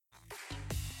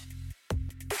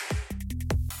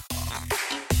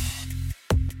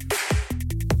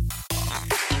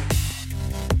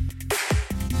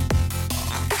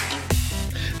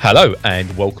Hello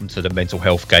and welcome to the Mental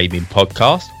Health Gaming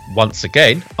Podcast. Once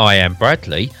again, I am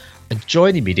Bradley, and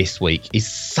joining me this week is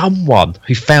someone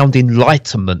who found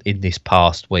enlightenment in this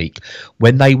past week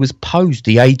when they was posed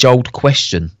the age-old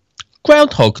question,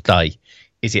 Groundhog Day,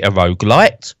 is it a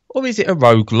roguelite or is it a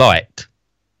roguelike?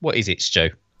 What is it,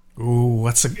 Stu? Ooh,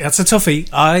 that's a toughie.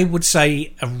 I would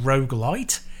say a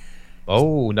roguelite.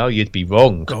 Oh, no, you'd be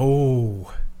wrong.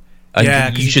 Oh. And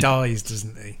yeah, because he dies,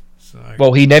 doesn't he? So.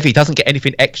 Well, he doesn't get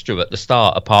anything extra at the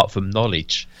start apart from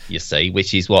knowledge, you see,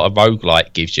 which is what a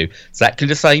roguelite gives you. Exactly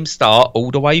the same start all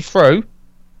the way through,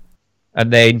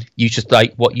 and then you just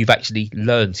like what you've actually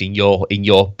learnt in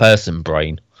your person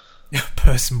brain.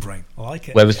 Person brain, I like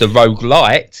it. Whereas the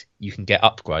roguelite, you can get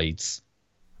upgrades.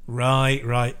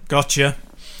 Right, gotcha.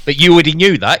 But you already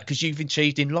knew that because you've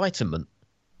achieved enlightenment.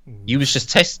 You was just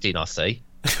testing, I see.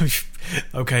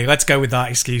 Okay, let's go with that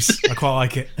excuse. I quite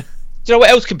like it. Do you know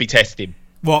what else can be testing?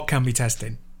 What can be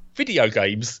testing? Video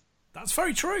games. That's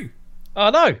very true. I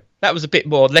know. That was a bit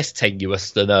more less tenuous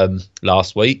than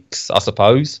last week's, I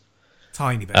suppose.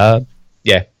 Tiny bit.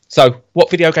 Yeah. So,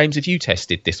 what video games have you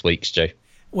tested this week, Stu?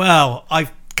 Well,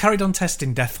 I've carried on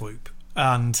testing Deathloop,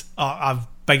 and I've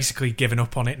basically given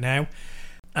up on it now.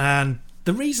 And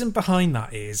the reason behind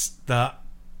that is that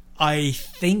I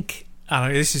think,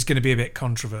 and this is going to be a bit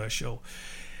controversial,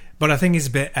 but I think it's a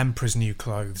bit Emperor's New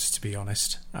Clothes, to be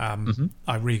honest.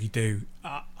 I really do.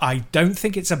 I don't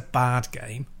think it's a bad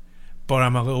game, but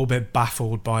I'm a little bit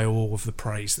baffled by all of the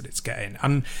praise that it's getting.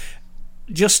 And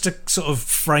just to sort of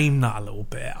frame that a little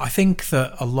bit, I think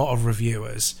that a lot of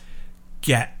reviewers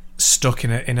get stuck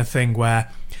in a thing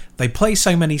where they play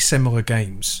so many similar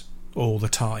games all the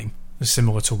time,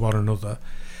 similar to one another,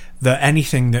 that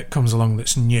anything that comes along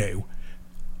that's new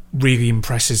really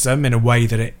impresses them in a way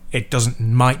that it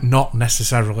might not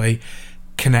necessarily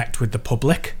connect with the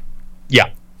public.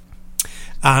 Yeah.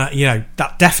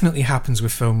 That definitely happens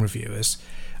with film reviewers.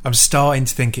 I'm starting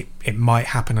to think it might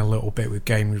happen a little bit with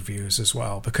game reviewers as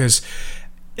well, because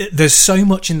there's so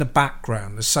much in the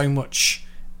background, there's so much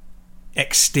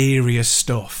exterior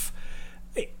stuff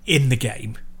in the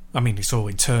game. I mean, it's all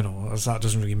internal, as that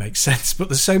doesn't really make sense, but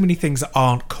there's so many things that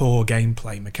aren't core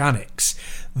gameplay mechanics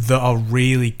that are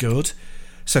really good.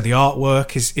 So the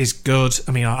artwork is good.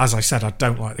 I mean, as I said, I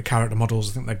don't like the character models.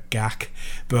 I think they're gack,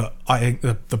 but I think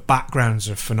the backgrounds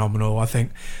are phenomenal. I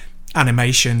think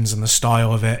animations and the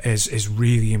style of it is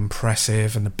really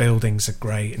impressive, and the buildings are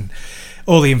great, and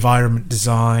all the environment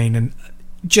design, and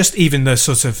just even the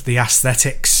sort of the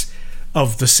aesthetics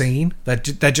of the scene, they're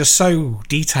just so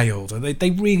detailed.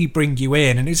 They really bring you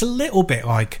in, and it's a little bit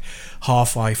like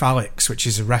Half-Life Alyx, which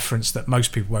is a reference that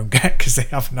most people won't get because they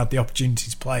haven't had the opportunity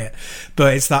to play it,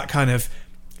 but it's that kind of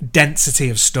density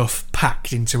of stuff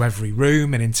packed into every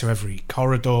room and into every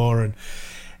corridor. And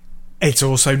it's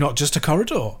also not just a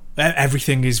corridor,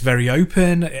 everything is very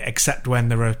open except when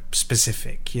there are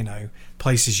specific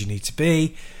places you need to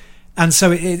be. And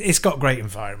so it's got great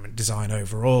environment design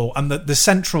overall, and the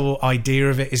central idea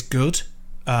of it is good.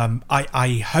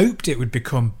 I hoped it would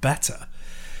become better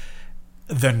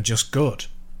than just good,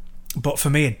 but for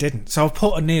me it didn't. So I've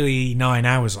put nearly 9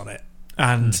 hours on it,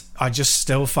 and I just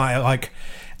still find like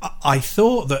I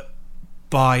thought that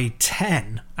by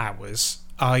 10 hours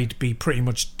I'd be pretty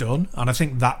much done, and I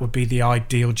think that would be the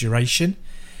ideal duration.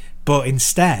 But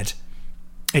instead,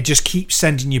 it just keeps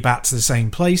sending you back to the same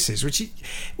places,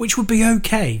 which would be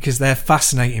okay because they're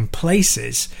fascinating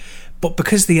places, but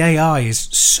because the AI is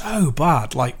so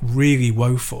bad, like really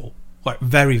woeful, like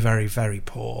very, very, very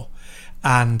poor,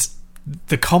 and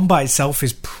the combat itself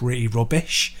is pretty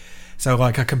rubbish. So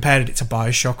like I compared it to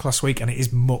BioShock last week, and it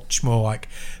is much more like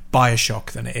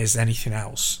BioShock than it is anything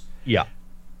else. Yeah.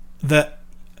 That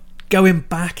going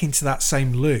back into that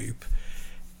same loop,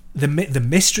 the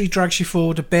mystery drags you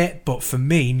forward a bit, but for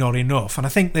me, not enough. And I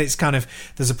think that it's kind of,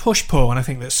 there's a push-pull, and I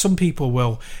think that some people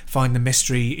will find the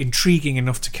mystery intriguing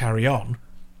enough to carry on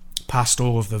past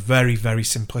all of the very, very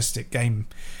simplistic game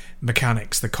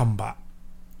mechanics, the combat,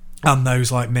 and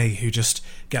those like me who just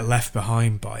get left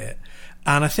behind by it.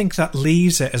 And I think that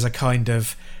leaves it as a kind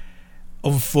of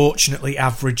unfortunately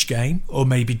average game, or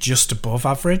maybe just above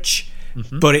average.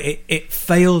 Mm-hmm. But it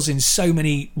fails in so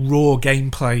many raw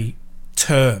gameplay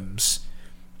terms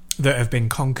that have been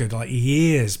conquered like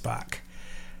years back,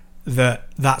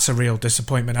 that's a real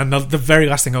disappointment. And the very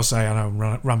last thing I'll say, I know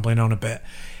I'm rambling on a bit,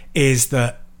 is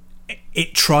that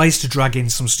it tries to drag in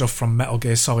some stuff from Metal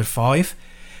Gear Solid 5.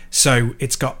 So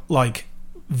it's got like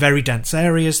very dense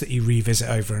areas that you revisit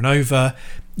over and over.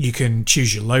 You can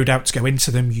choose your loadout to go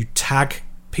into them. You tag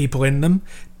people in them,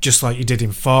 just like you did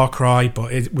in Far Cry,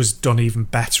 but it was done even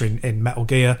better in Metal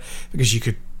Gear, because you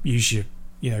could use your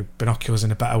binoculars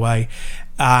in a better way,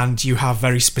 and you have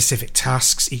very specific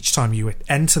tasks each time you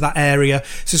enter that area.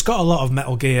 So it's got a lot of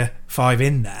Metal Gear 5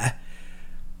 in there,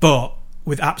 but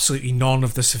with absolutely none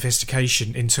of the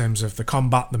sophistication in terms of the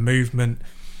combat, the movement,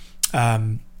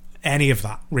 any of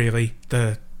that really.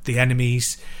 The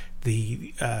enemies,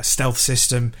 the stealth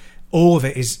system, all of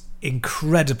it is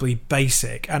incredibly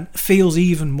basic and feels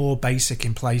even more basic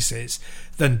in places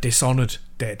than Dishonored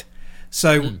did.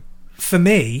 So for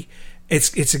me,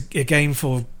 it's a game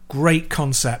full of great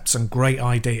concepts and great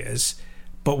ideas,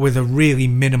 but with a really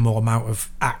minimal amount of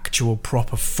actual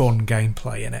proper fun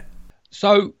gameplay in it.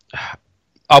 So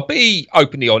I'll be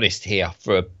openly honest here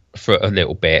for a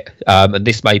little bit, and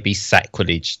this may be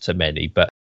sacrilege to many, but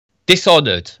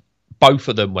Dishonored, both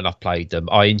of them, when I've played them,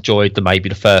 I enjoyed them maybe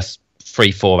the first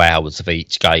 3-4 hours of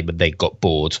each game and then got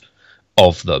bored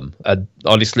of them. And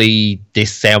honestly,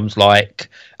 this sounds like,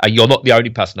 and you're not the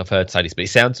only person I've heard say this, but it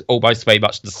sounds almost very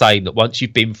much the same, that once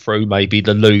you've been through maybe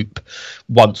the loop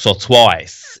once or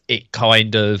twice, it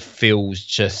kind of feels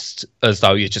just as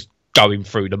though you're just going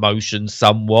through the motions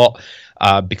somewhat,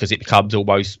 because it becomes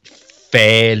almost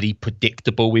fairly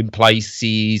predictable in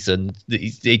places, and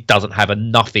it doesn't have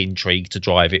enough intrigue to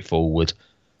drive it forward.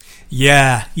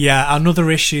 Yeah. Another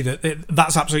issue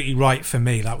that's absolutely right for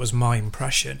me. That was my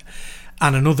impression.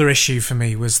 And another issue for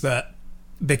me was that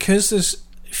because there's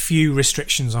few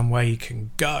restrictions on where you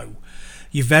can go,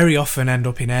 you very often end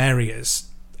up in areas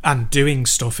and doing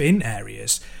stuff in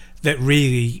areas that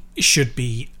really should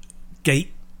be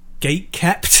gate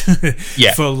kept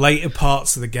for later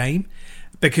parts of the game.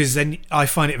 Because then I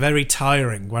find it very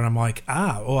tiring when I'm like,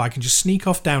 I can just sneak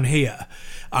off down here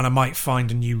and I might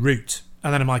find a new route.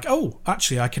 And then I'm like,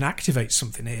 actually, I can activate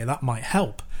something here. That might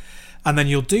help. And then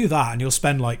you'll do that and you'll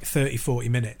spend like 30, 40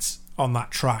 minutes on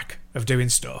that track of doing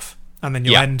stuff. And then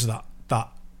you'll end that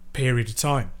period of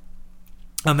time.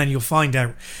 And then you'll find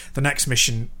out the next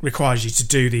mission requires you to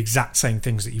do the exact same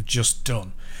things that you've just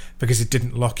done because it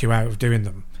didn't lock you out of doing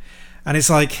them. And it's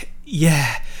like,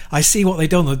 I see what they've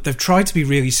done. They've tried to be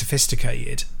really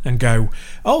sophisticated and go,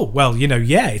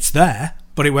 it's there,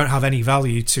 but it won't have any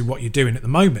value to what you're doing at the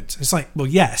moment. It's like, well,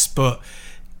 yes, but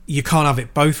you can't have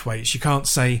it both ways. You can't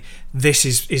say this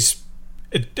is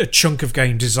a chunk of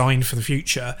game designed for the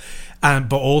future,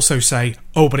 but also say,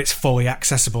 but it's fully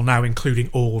accessible now, including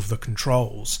all of the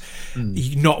controls.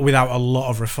 Not without a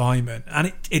lot of refinement.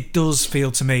 And it does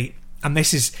feel to me, and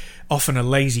this is often a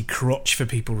lazy crutch for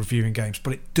people reviewing games,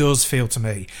 but it does feel to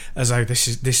me as though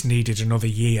this needed another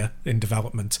year in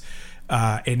development.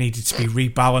 It needed to be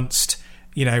rebalanced.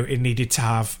 It needed to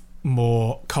have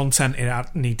more content.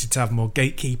 It needed to have more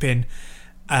gatekeeping.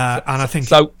 And I think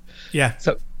so. Yeah.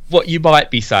 So what you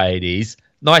might be saying is,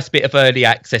 nice bit of early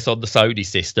access on the Sony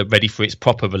system, ready for its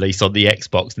proper release on the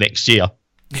Xbox next year.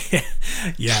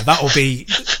 That'll be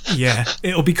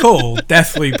it'll be called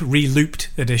definitely Re-Looped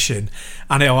Edition,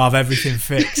 and it'll have everything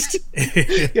fixed.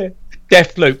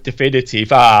 Deathloop Definitive.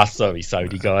 Sorry,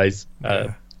 Sony guys.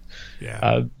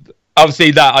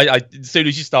 Obviously, that I as soon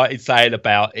as you started saying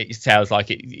about it, it sounds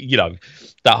like it.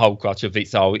 That whole crutch of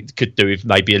it could do with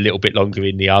maybe a little bit longer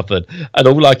in the oven. And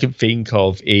all I can think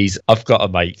of is I've got to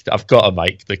make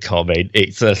the comment.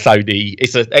 It's a Sony.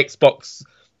 It's an Xbox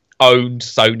owned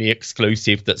Sony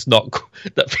exclusive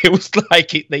that feels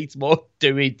like it needs more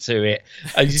doing to it.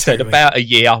 As you said, about a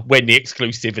year when the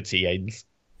exclusivity ends.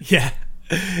 Yeah,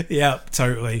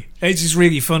 totally. It's just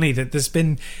really funny that there's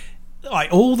been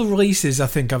like all the releases. I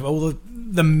think of all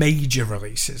the major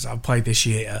releases I've played this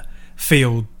year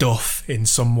feel duff in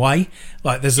some way.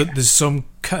 Like there's some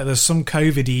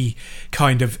COVID-y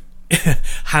kind of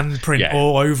handprint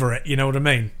all over it. You know what I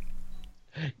mean?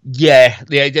 Yeah.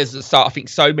 I think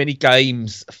so many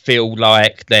games feel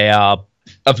like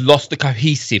have lost the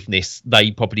cohesiveness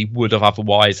they probably would have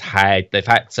otherwise had. They've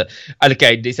had to, and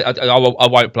again, I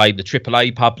won't blame the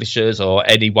AAA publishers or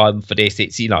anyone for this.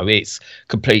 It's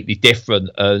completely different,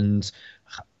 and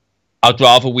I'd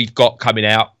rather we've got coming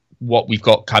out what we've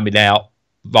got coming out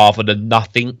rather than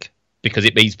nothing, because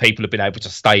it means people have been able to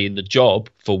stay in the job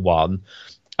for one.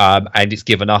 And it's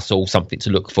given us all something to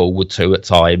look forward to at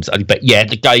times. But yeah,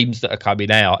 the games that are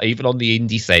coming out, even on the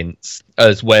indie sense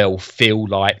as well, feel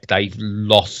like they've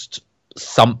lost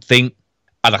something.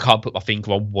 And I can't put my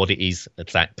finger on what it is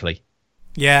exactly.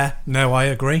 Yeah, no, I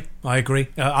agree.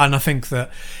 And I think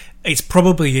that it's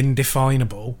probably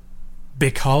indefinable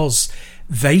because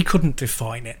they couldn't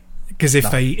define it. Because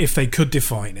if they could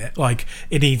define it, like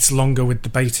it needs longer with the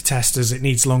beta testers, it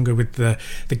needs longer with the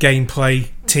gameplay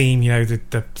team,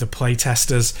 the play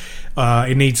testers,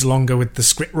 it needs longer with the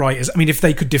script writers. I mean, if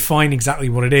they could define exactly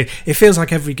what it is, it feels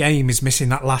like every game is missing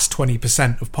that last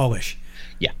 20% of polish.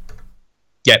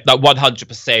 Yeah, no,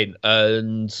 100%.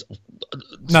 And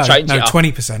no,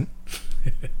 20%.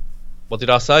 What did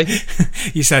I say?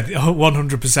 You said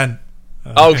 100%.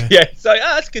 Oh, yeah. So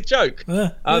that's a good joke.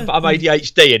 But I'm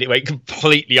ADHD and it went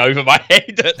completely over my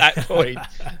head at that point.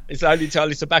 It's only until I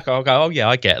listen back, I'll go, oh, yeah,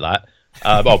 I get that.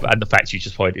 And the fact you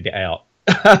just pointed it out.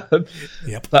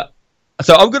 Yep. But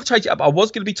so I'm going to change it up. I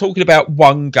was going to be talking about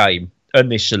one game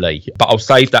initially, but I'll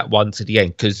save that one to the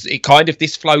end because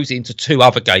this flows into two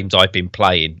other games I've been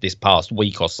playing this past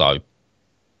week or so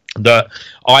that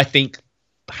I think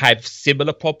have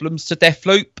similar problems to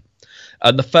Deathloop.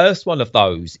 And the first one of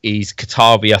those is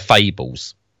Kataria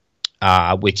Fables,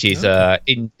 which is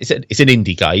it's an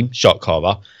indie game, shock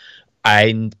horror.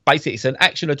 And basically it's an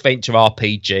action-adventure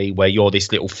RPG where you're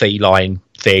this little feline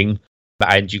thing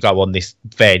and you go on this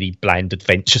fairly bland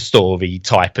adventure story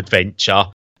type adventure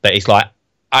that is like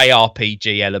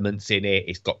ARPG elements in it.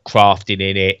 It's got crafting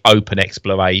in it, open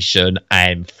exploration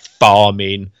and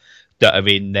farming that are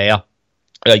in there.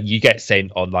 You get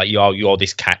sent on like you're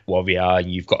this cat warrior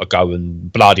and you've got to go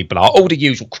and blah all the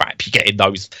usual crap you get in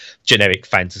those generic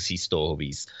fantasy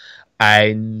stories.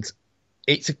 And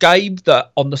it's a game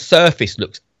that on the surface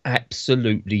looks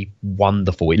absolutely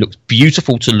wonderful. It looks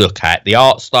beautiful to look at. The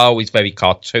art style is very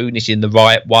cartoonish in the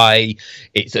right way.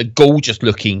 It's a gorgeous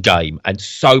looking game and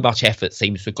so much effort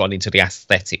seems to have gone into the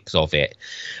aesthetics of it.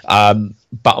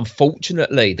 But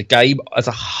unfortunately, the game as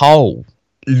a whole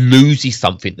loses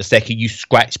something the second you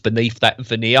scratch beneath that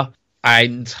veneer,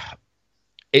 and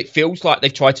it feels like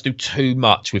they've tried to do too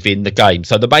much within the game.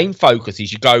 So the main focus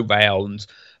is you go around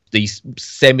these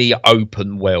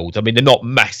semi-open worlds. I mean, they're not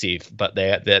massive, but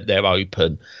they're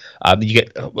open. You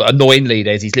get annoyingly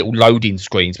there's these little loading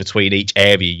screens between each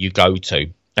area you go to,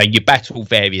 and you battle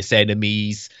various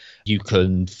enemies. You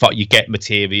get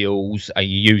materials and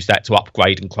you use that to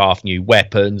upgrade and craft new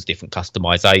weapons, different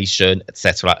customization,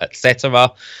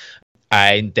 etc.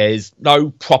 And there's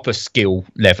no proper skill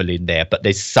level in there, but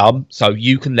there's some, so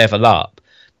you can level up.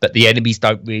 But the enemies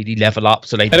don't really level up,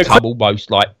 so they become almost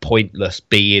like pointless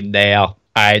being there.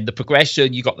 And the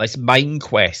progression, you got this main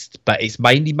quest, but it's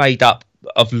mainly made up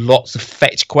of lots of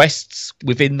fetch quests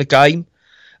within the game,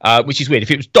 which is weird. If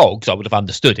it was dogs, I would have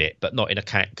understood it, but not in a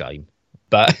cat game.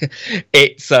 But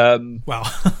it's well,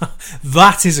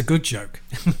 that is a good joke.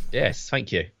 Yes,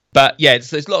 thank you. But yeah,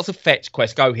 there's lots of fetch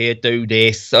quests. Go here, do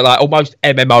this, so like almost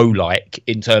MMO like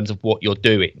in terms of what you're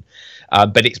doing.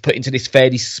 But it's put into this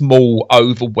fairly small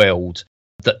overworld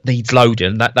that needs loading,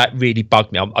 and that really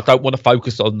bugged me. I don't want to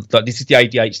focus on this is the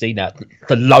ADHD now.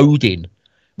 The loading,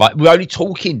 right? We're only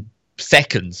talking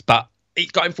seconds, but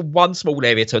it's going from one small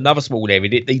area to another small area.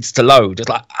 It needs to load. It's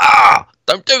like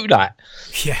don't do that.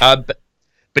 Yeah.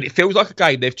 But it feels like a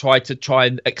game they've tried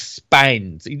and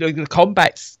expand. You know, the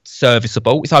combat's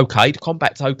serviceable. It's okay. The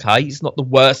combat's okay. It's not the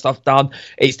worst I've done.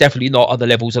 It's definitely not on the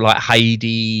levels of like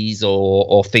Hades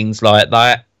or things like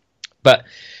that. But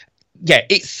yeah,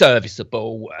 it's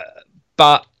serviceable.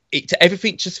 But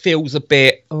everything just feels a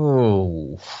bit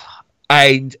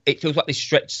and it feels like they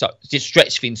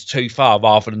stretch things too far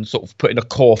rather than sort of putting a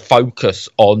core focus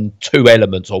on two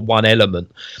elements or one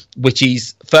element, which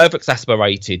is further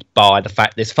exacerbated by the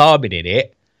fact there's farming in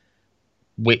it,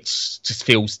 which just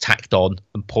feels tacked on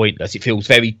and pointless. It feels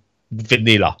very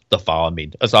vanilla, the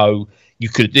farming, as though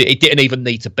it didn't even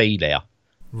need to be there.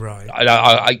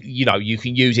 Right. You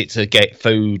can use it to get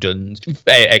food and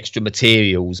extra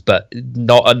materials, but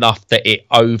not enough that it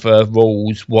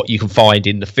overrules what you can find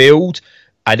in the field.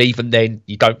 And even then,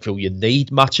 you don't feel you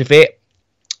need much of it.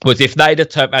 Whereas if they'd have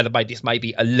turned around and made this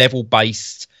maybe a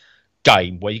level-based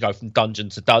game where you go from dungeon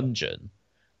to dungeon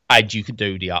and you can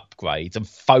do the upgrades and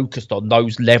focused on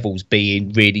those levels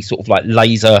being really sort of like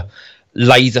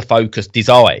laser focused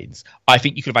designs, I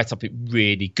think you could have had something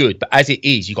really good. But as it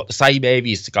is, you've got the same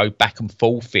areas to go back and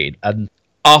forth in, and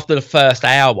after the first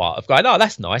hour of going, oh,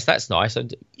 that's nice,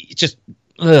 and it just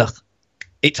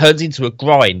it turns into a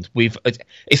grind.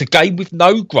 It's a game with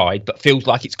no grind but feels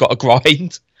like it's got a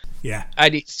grind. Yeah.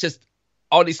 And it's just,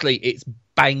 honestly, it's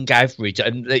bang average,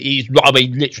 and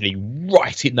literally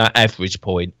right in that average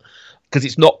point, because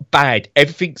it's not bad.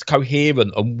 Everything's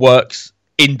coherent and works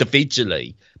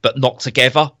individually but not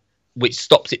together, which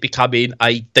stops it becoming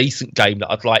a decent game that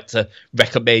I'd like to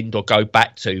recommend or go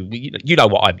back to. You know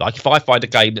what I'm like. If I find a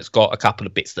game that's got a couple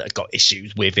of bits that have got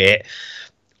issues with it,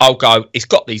 I'll go, it's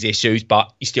got these issues,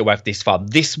 but you still have this fun.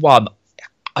 This one,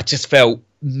 I just felt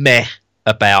meh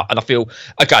about, and I feel,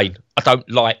 again, I don't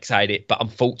like saying it, but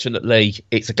unfortunately,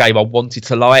 it's a game I wanted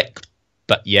to like,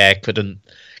 but yeah, couldn't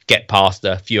get past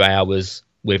a few hours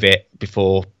with it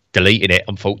before deleting it,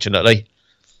 unfortunately.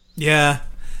 Yeah,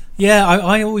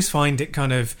 I always find it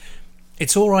kind of,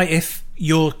 it's all right if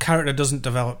your character doesn't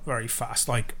develop very fast.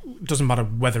 Like, it doesn't matter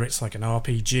whether it's like an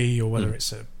RPG or whether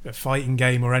it's a fighting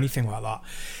game or anything like that.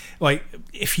 Like,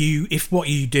 if what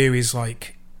you do is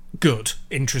like good,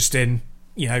 interesting,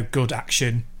 good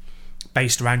action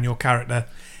based around your character,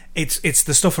 it's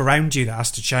the stuff around you that has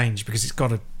to change, because it's got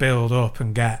to build up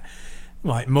and get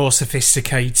like more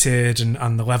sophisticated,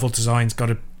 and the level design's got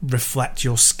to reflect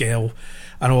your skill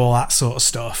and all that sort of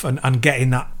stuff, and getting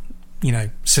that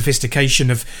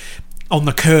sophistication of on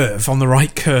the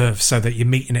right curve, so that you're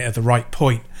meeting it at the right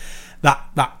point.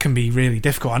 That can be really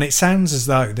difficult, and it sounds as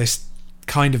though this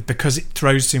kind of, because it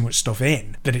throws too much stuff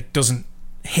in, that it doesn't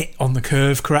hit on the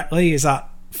curve correctly. Is that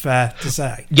fair to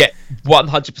say? Yeah,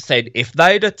 100%. If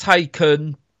they'd have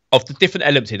taken, of the different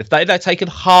elements in, if they'd have taken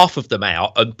half of them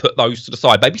out and put those to the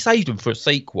side, maybe saved them for a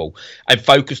sequel and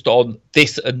focused on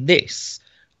this and this,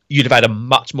 you'd have had a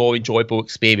much more enjoyable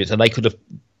experience, and they could have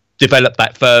developed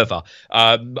that further.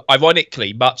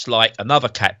 Ironically, much like another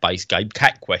cat-based game,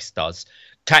 Cat Quest does.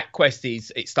 Cat Quest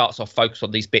it starts off focused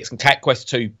on these bits, and Cat Quest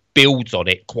 2 builds on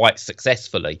it quite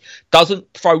successfully.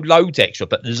 Doesn't throw loads extra,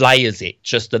 but layers it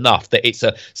just enough that it's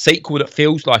a sequel that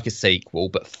feels like a sequel,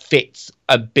 but fits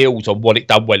and builds on what it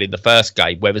done well in the first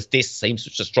game. Whereas this seems to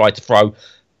just try to throw.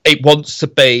 It wants to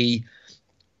be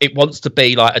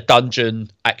like a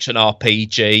dungeon action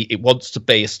RPG. It wants to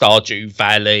be a Stardew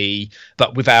Valley,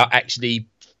 but without actually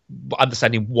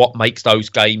understanding what makes those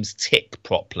games tick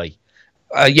properly.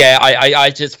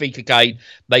 I just think, again,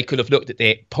 they could have looked at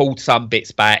it, pulled some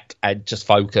bits back, and just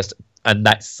focused, and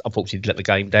that's unfortunately let the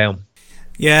game down.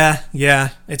 Yeah.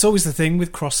 It's always the thing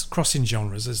with crossing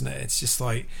genres, isn't it? It's just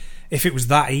like, if it was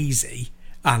that easy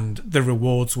and the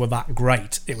rewards were that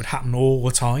great, it would happen all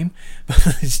the time.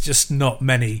 But there's just not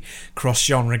many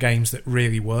cross-genre games that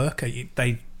really work.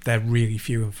 They're really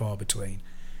few and far between.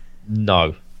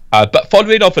 No. But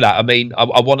following on from that, I mean,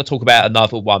 I want to talk about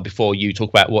another one before you talk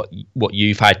about what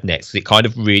you've had next. It kind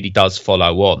of really does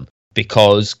follow on,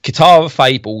 because Kitara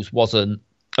Fables wasn't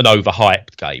an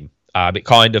overhyped game.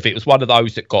 It was one of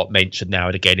those that got mentioned now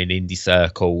and again in indie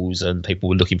circles, and people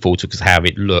were looking forward to it because how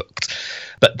it looked.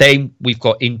 But then we've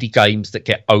got indie games that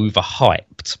get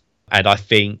overhyped, and I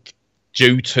think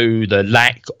due to the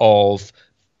lack of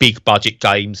big budget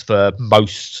games for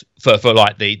most for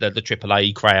like the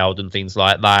AAA crowd and things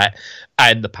like that,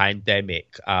 and the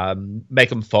pandemic,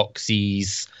 Megan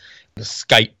Fox's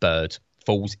Skatebird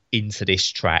falls into this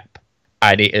trap,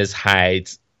 and it has had,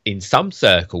 in some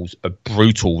circles, a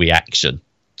brutal reaction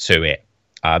to it.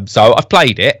 So I've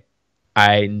played it,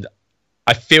 and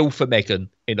I feel for Megan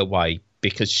in a way,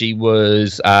 because she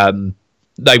was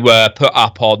they were put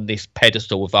up on this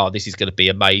pedestal of, this is going to be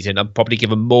amazing, and probably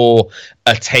given more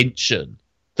attention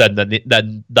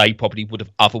than they probably would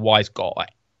have otherwise got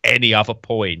at any other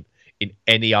point in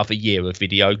any other year of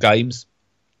video games.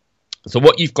 So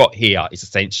what you've got here is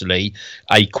essentially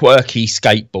a quirky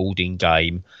skateboarding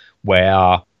game where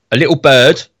a little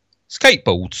bird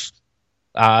skateboards.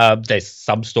 There's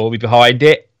some story behind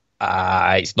it.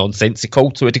 It's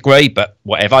nonsensical to a degree, but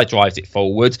whatever, it drives it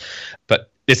forward.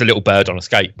 But there's a little bird on a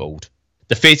skateboard.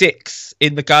 The physics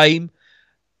in the game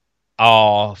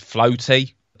are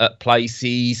floaty at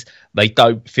places. They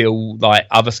don't feel like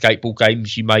other skateboard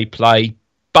games you may play,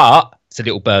 but it's a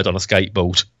little bird on a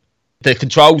skateboard. The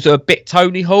controls are a bit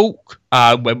Tony Hawk,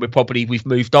 when we've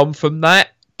moved on from that,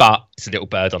 but it's a little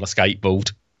bird on a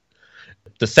skateboard.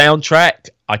 The soundtrack,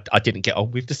 I didn't get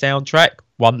on with the soundtrack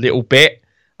one little bit.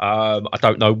 I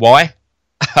don't know why,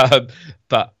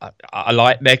 but I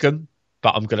like Megan,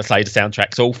 but I'm going to say the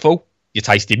soundtrack's awful. Your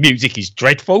taste in music is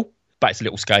dreadful, but it's a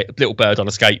little bird on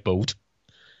a skateboard.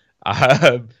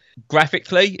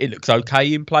 Graphically, it looks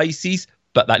okay in places,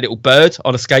 but that little bird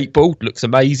on a skateboard looks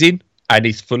amazing and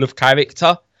is full of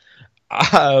character.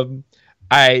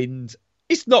 And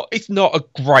it's not a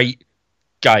great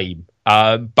game,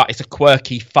 but it's a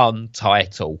quirky, fun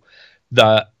title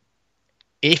that,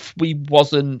 if we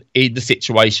wasn't in the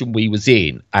situation we was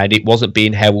in, and it wasn't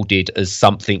being heralded as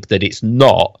something that it's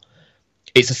not,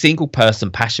 it's a single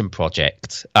person passion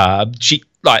project.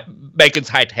 Megan's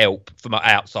had help from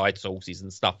outside sources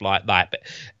and stuff like that, but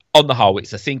on the whole,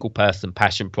 it's a single person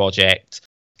passion project,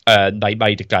 and they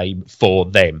made a game for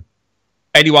them.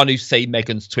 Anyone who's seen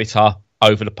Megan's Twitter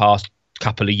over the past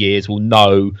couple of years will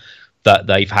know that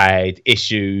they've had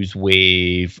issues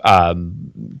with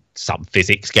some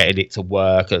physics getting it to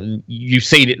work, and you've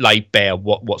seen it laid bare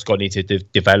what's gone into the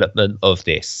development of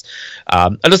this.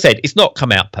 As I said, it's not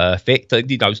come out perfect.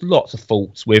 There's lots of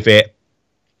faults with it,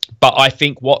 but I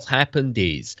think what's happened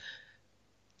is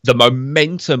the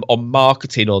momentum on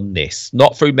marketing on this,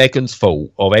 not through Megan's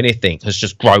fault or anything, has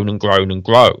just grown and grown and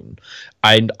grown.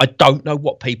 And I don't know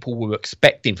what people were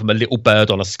expecting from a little bird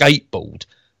on a skateboard.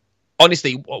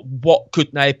 Honestly, what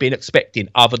could they have been expecting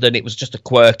other than it was just a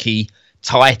quirky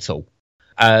title?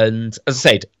 And as I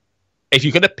said, if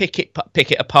you're going to pick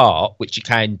it apart, which you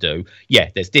can do, yeah,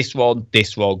 there's this wrong,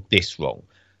 this wrong, this wrong.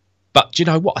 But do you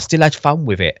know what? I still had fun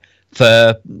with it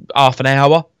for half an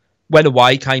hour. Went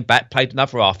away, came back, played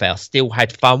another half hour, still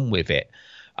had fun with it.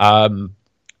 And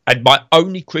my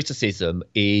only criticism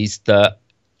is that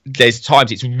there's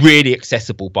times it's really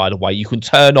accessible, by the way. You can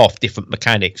turn off different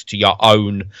mechanics to your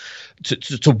own,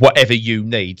 to whatever you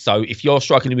need. So if you're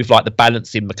struggling with like the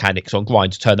balancing mechanics on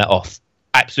grind, turn that off.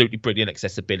 Absolutely brilliant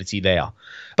accessibility there.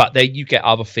 But then you get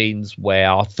other things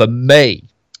where, for me,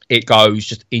 it goes,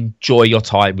 just enjoy your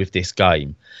time with this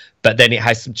game. But then it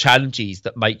has some challenges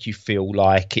that make you feel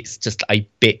like it's just a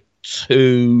bit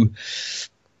too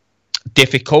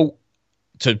difficult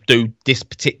to do this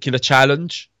particular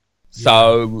challenge. Yeah.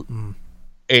 So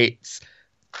it's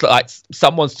like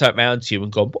someone's turned around to you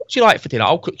and gone, what do you like for dinner?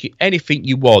 I'll cook you anything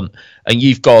you want. And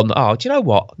you've gone, oh, do you know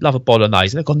what? Love a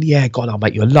bolognese. And they've gone, yeah, go on, I'll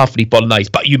make you a lovely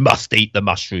bolognese, but you must eat the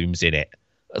mushrooms in it.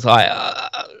 It's like,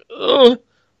 I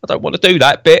don't want to do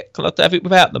that bit. Can I have it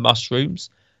without the mushrooms?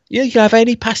 Yeah, you can have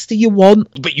any pasta you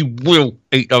want, but you will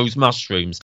eat those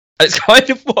mushrooms. And it's kind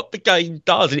of what the game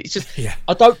does, and it's just,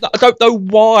 I don't know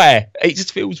why. It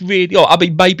just feels really odd. I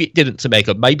mean, maybe it didn't to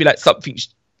Megan. Maybe that's something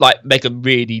like Megan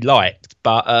really liked,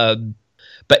 but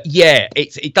yeah,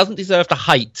 it doesn't deserve the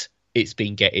hate it's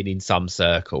been getting in some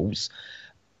circles.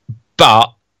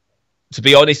 But to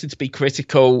be honest and to be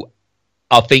critical,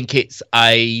 I think it's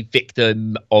a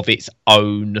victim of its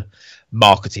own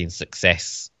marketing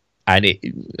success. And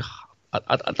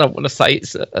I don't want to say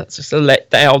it's just a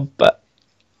letdown, but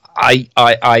I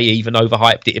even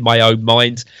overhyped it in my own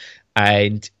mind.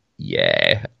 And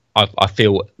yeah, I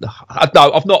feel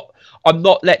I'm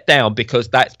not let down because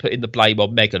that's putting the blame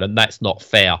on Megan, and that's not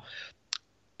fair.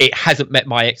 It hasn't met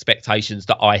my expectations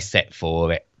that I set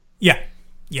for it. Yeah.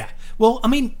 Well, I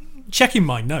mean, checking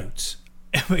my notes,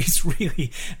 it's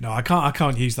really I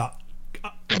can't use that.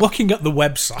 Looking at the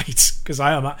website, because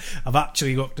I've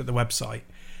actually looked at the website,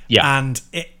 and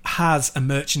it has a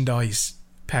merchandise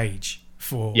page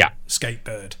for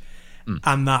Skatebird,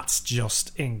 and that's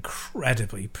just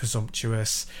incredibly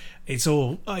presumptuous. It's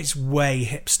way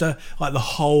hipster. Like the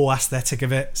whole aesthetic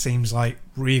of it seems like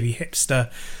really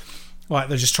hipster. Like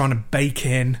they're just trying to bake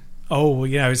in,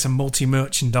 it's a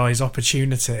multi-merchandise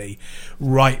opportunity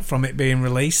right from it being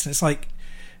released. And it's like,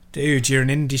 dude, you're an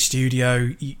indie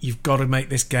studio. You've got to make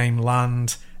this game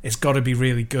land. It's got to be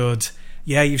really good.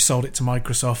 Yeah, you've sold it to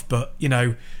Microsoft, but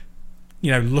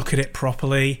look at it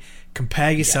properly.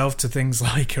 Compare yourself to things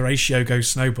like Horatio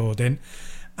Goes Snowboarding,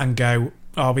 and go,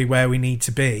 are we where we need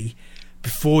to be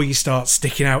before you start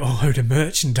sticking out a load of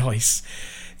merchandise?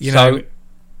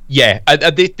 Yeah, and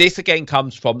this again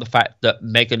comes from the fact that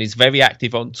Megan is very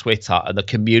active on Twitter, and the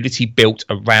community built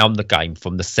around the game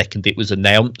from the second it was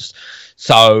announced.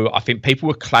 So I think people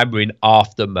were clamouring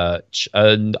after merch,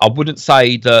 and I wouldn't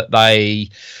say that they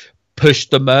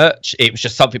pushed the merch. It was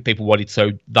just something people wanted,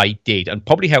 so they did, and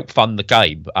probably helped fund the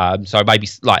game. So maybe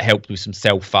like helped with some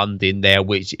self-funding there,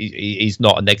 which is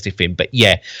not a negative thing. But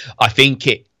yeah, I think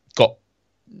it got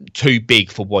too big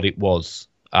for what it was,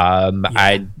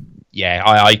 and. Yeah,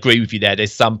 I agree with you there.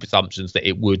 There's some presumptions that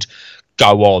it would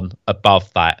go on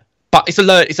above that, but it's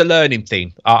a learning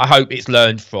thing. I hope it's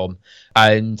learned from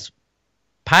and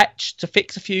patched to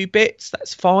fix a few bits.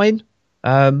 That's fine.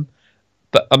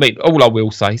 But I mean, all I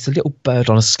will say is a little bird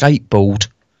on a skateboard.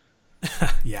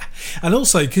 Yeah, and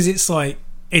also because it's like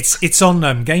it's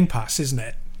on Game Pass, isn't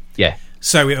it? Yeah.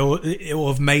 So it'll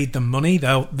have made them money.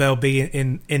 They'll be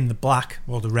in the black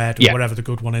or the red or whatever the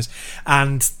good one is,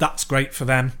 and that's great for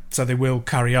them. So they will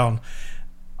carry on.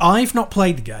 I've not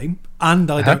played the game,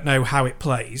 and I don't know how it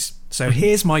plays. So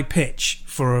here's my pitch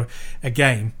for a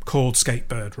game called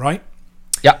Skatebird. Right?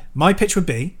 Yeah. My pitch would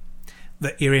be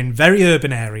that you're in very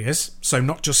urban areas, so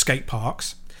not just skate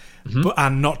parks,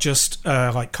 and not just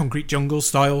like concrete jungle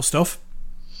style stuff,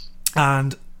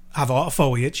 and have a lot of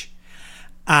foliage.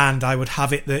 And I would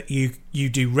have it that you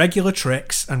do regular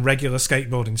tricks and regular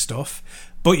skateboarding stuff,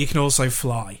 but you can also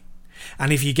fly.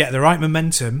 And if you get the right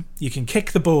momentum, you can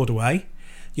kick the board away.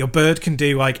 Your bird can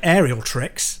do like aerial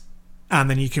tricks, and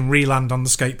then you can re-land on the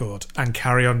skateboard and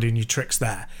carry on doing your tricks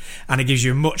there. And it gives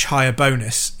you a much higher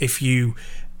bonus if you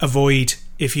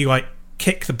like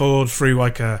kick the board through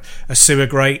like a sewer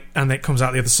grate and it comes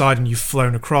out the other side and you've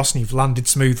flown across and you've landed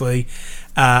smoothly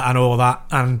and all that.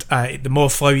 And the more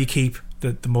flow you keep,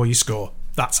 the more you score.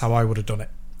 That's how I would have done it.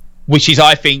 Which is,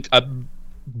 I think, a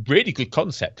really good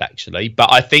concept, actually.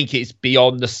 But I think it's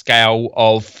beyond the scale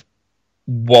of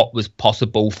what was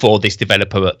possible for this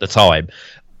developer at the time.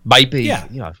 Maybe,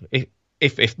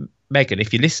 if Megan,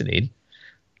 if you're listening,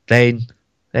 then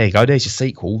there you go. There's your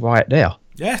sequel right there.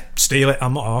 Yeah, steal it.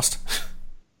 I'm not asked.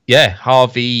 Yeah,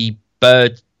 Harvey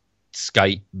Skatebird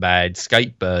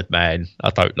Man. I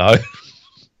don't know.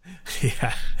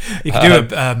 Yeah, you could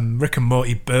do a Rick and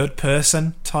Morty bird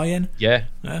person tie-in. Yeah.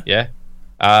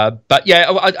 But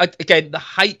yeah, again, the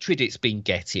hatred it's been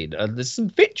getting, and there's some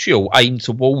vitriol aimed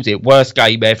towards it. Worst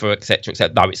game ever, etc.,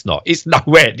 etc. No, it's not. It's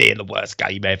nowhere near the worst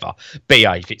game ever.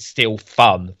 Behave. It's still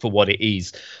fun for what it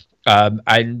is,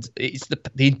 and it's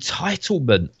the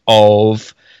entitlement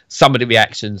of some of the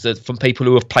reactions from people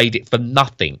who have played it for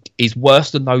nothing is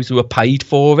worse than those who are paid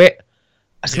for it.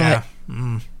 It's like,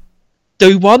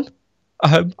 do one.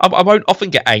 I won't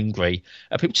often get angry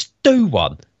at people. Just do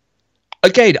one.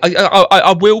 Again,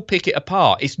 I will pick it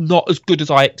apart. It's not as good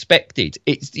as I expected.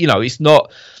 It's it's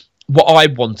not what I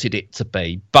wanted it to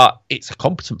be, but it's a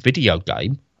competent video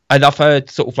game. And I've heard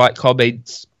sort of like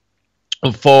comments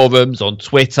on forums, on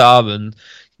Twitter, and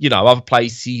other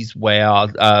places where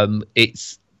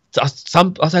it's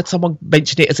I've had someone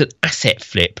mention it as an asset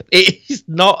flip. It is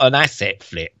not an asset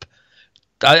flip.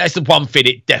 That's the one thing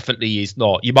it definitely is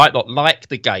not. You might not like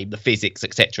the game, the physics,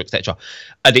 etc., etc.,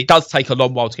 and it does take a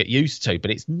long while to get used to. But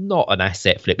it's not an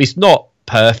asset flip. It's not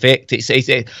perfect.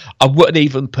 I wouldn't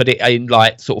even put it in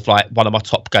sort of like one of my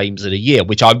top games of the year,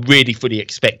 which I really fully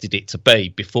expected it to be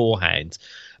beforehand.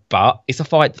 But it's a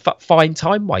fine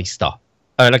time waster.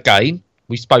 And again,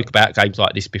 we spoke about games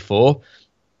like this before.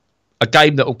 A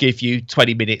game that will give you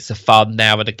 20 minutes of fun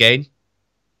now and again.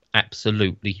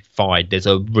 Absolutely fine. There's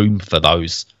a room for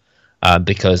those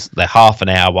because they're half an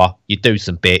hour. You do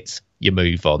some bits, you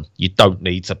move on. You don't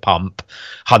need to pump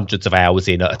hundreds of hours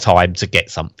in at a time to get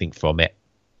something from it.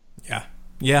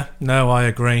 Yeah, no, I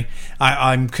agree.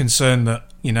 I'm concerned that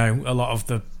a lot of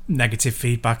the negative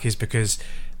feedback is because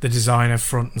the designer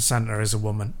front and center is a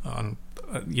woman.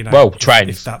 Trans.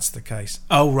 If that's the case.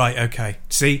 Oh, right, okay.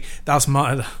 See, that's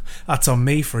on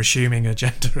me for assuming a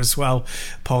gender as well.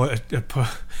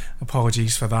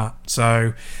 Apologies for that.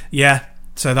 So, yeah.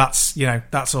 So that's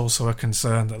that's also a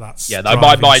concern that's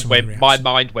my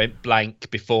mind went blank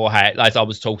beforehand as I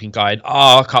was talking, going,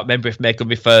 I can't remember if Megan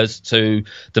refers to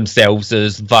themselves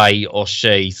as they or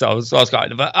she. So I was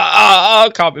kind of I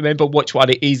can't remember which one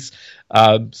it is.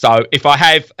 So if I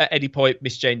have at any point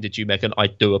misgendered you, Megan, I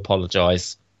do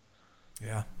apologise.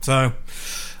 Yeah. So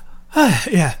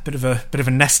bit of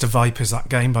a nest of vipers, that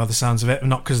game, by the sounds of it,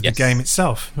 not because of the game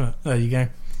itself. But there you go.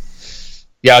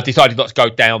 Yeah, I decided not to go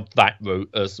down that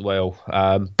route as well.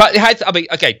 But it has,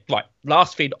 again,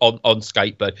 last thing on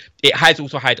Skatebird, it has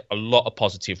also had a lot of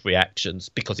positive reactions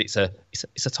because it's a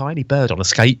tiny bird on a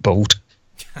skateboard.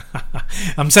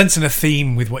 I'm sensing a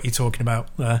theme with what you're talking about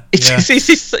there.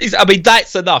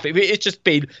 That's enough. If it had just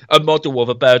been a model of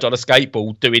a bird on a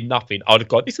skateboard doing nothing, I'd have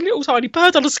gone, it's a little tiny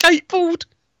bird on a skateboard.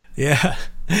 Yeah.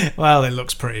 Well, it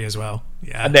looks pretty as well.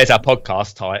 Yeah. And there's our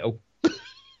podcast title.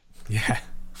 Yeah.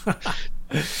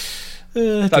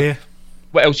 Dear.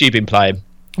 What else have you been playing?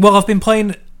 Well, I've been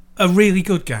playing a really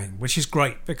good game, which is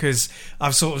great because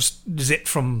I've sort of zipped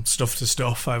from stuff to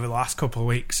stuff over the last couple of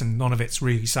weeks and none of it's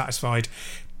really satisfied,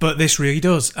 but this really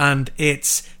does. And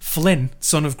it's Flynn,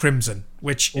 Son of Crimson,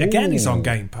 which again is on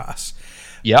Game Pass.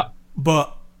 Yeah.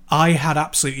 But I had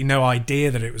absolutely no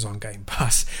idea that it was on Game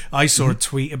Pass. I saw a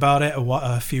tweet about it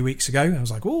a few weeks ago. And I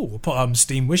was like, we'll put it on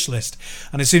Steam wishlist.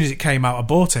 And as soon as it came out, I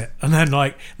bought it. And then,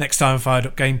 next time I fired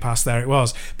up Game Pass, there it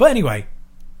was. But anyway,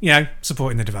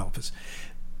 supporting the developers.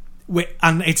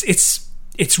 And it's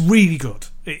really good.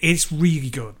 It's really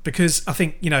good because I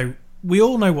think, we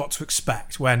all know what to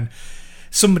expect when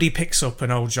somebody picks up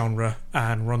an old genre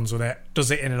and runs with it,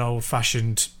 does it in an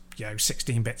old-fashioned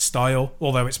 16-bit style,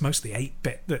 although it's mostly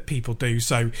 8-bit that people do,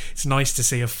 so it's nice to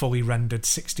see a fully rendered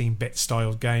 16-bit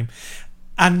styled game.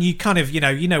 And you kind of, you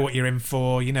know what you're in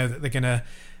for, that they're going to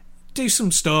do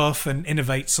some stuff and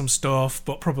innovate some stuff,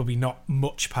 but probably not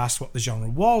much past what the genre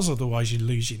was, otherwise you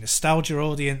lose your nostalgia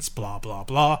audience, blah, blah,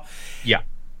 blah. Yeah.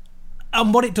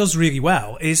 And what it does really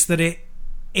well is that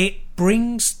it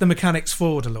brings the mechanics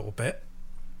forward a little bit,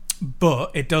 but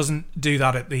it doesn't do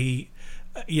that at the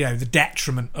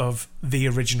detriment of the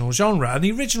original genre. And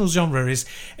the original genre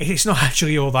it's not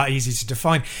actually all that easy to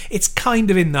define. It's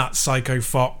kind of in that Psycho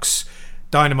Fox,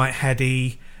 Dynamite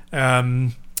Headdy,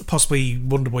 possibly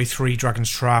Wonder Boy 3, Dragon's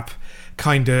Trap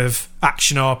kind of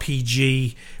action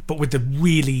RPG, but with the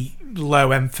really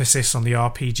low emphasis on the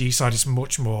RPG side. It's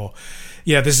much more,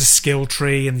 there's a skill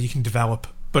tree and you can develop,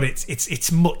 but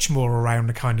it's much more around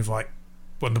the kind of like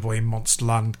Wonder Boy in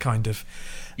Monsterland kind of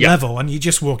level, and you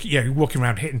just walking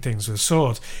around hitting things with a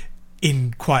sword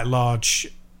in quite large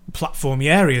platformy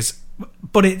areas.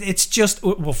 But it's just,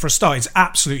 well, for a start, it's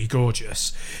absolutely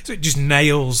gorgeous. So it just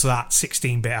nails that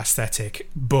 16-bit aesthetic,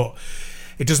 but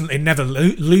it never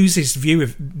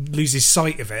loses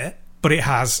sight of it. But it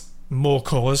has more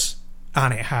colours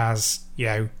and it has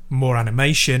more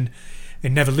animation.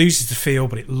 It never loses the feel,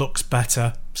 but it looks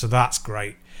better, so that's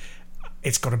great.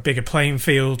 It's got a bigger playing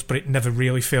field, but it never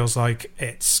really feels like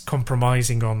it's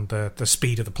compromising on the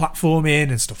speed of the platforming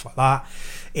and stuff like that.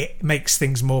 It makes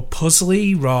things more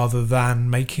puzzly rather than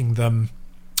making them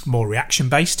more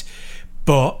reaction-based.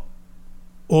 But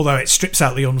although it strips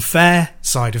out the unfair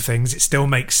side of things, it still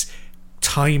makes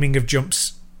timing of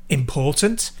jumps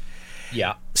important.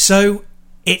 Yeah. So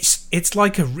it's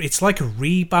like a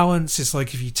rebalance. It's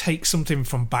like if you take something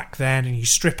from back then and you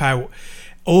strip out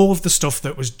all of the stuff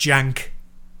that was jank,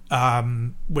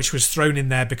 which was thrown in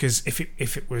there because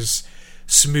if it was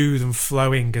smooth and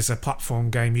flowing as a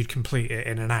platform game, you'd complete it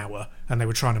in an hour, and they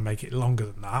were trying to make it longer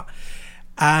than that,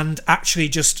 and actually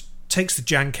just takes the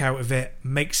jank out of it,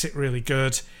 makes it really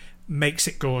good, makes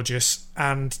it gorgeous,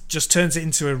 and just turns it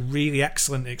into a really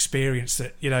excellent experience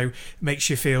that makes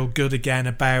you feel good again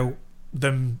about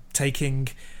them taking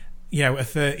a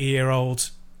 30-year-old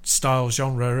style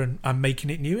genre and making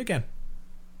it new again.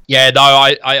 Yeah, no,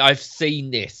 I've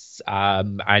seen this,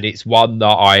 and it's one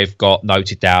that I've got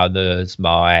noted down as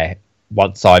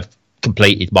once I've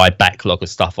completed my backlog of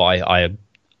stuff I am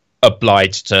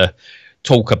obliged to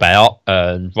talk about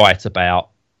and write about.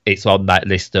 It's on that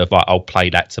list of I'll play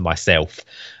that to myself,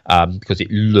 because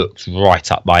it looks right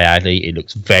up my alley. It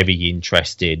looks very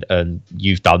interesting, and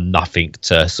you've done nothing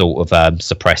to sort of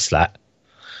suppress that.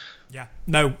 Yeah,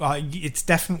 no, it's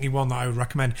definitely one that I would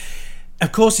recommend.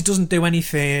 Of course, it doesn't do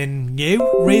anything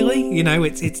new, really.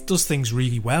 It does things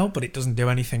really well, but it doesn't do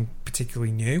anything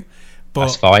particularly new. But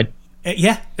that's fine.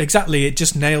 Yeah, exactly. It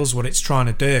just nails what it's trying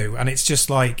to do, and it's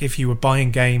just like if you were buying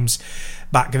games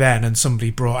back then and somebody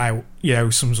brought out,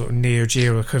 some sort of Neo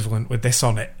Geo equivalent with this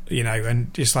on it,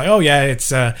 and just like, oh yeah,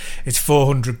 it's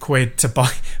 £400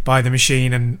 to buy the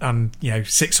machine and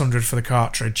 600 for the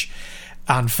cartridge,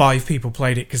 and 5 people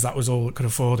played it because that was all that could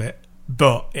afford it,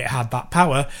 but it had that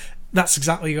power. That's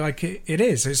exactly like it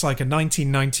is. It's like a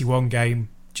 1991 game,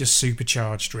 just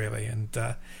supercharged, really. And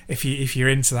if you're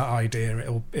into that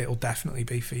idea, it'll definitely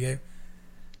be for you.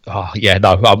 Oh yeah,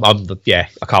 no, I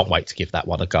can't wait to give that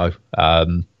one a go.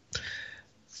 That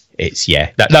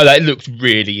looks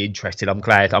really interesting. I'm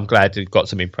glad we've got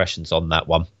some impressions on that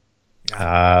one.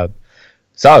 Yeah.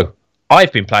 So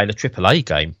I've been playing a AAA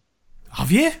game.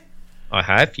 Have you? I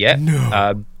have, yeah.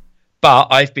 No. But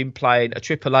I've been playing a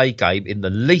AAA game in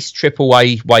the least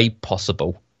AAA way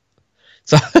possible.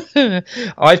 So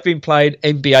I've been playing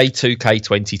NBA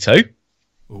 2K22.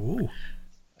 Ooh.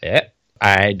 Yeah.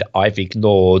 And I've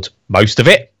ignored most of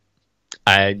it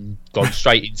and gone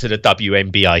straight into the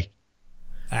WNBA.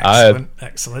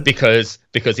 Excellent. Because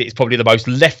it's probably the most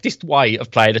leftist way of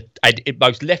playing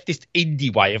most leftist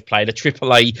indie way of playing a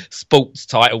AAA sports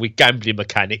title with gambling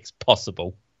mechanics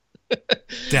possible.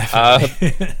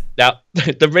 Definitely. Now,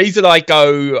 the reason I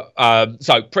go,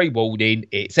 so pre-warning,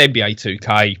 it's NBA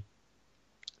 2K.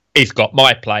 It's got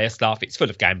my player stuff. It's full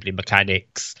of gambling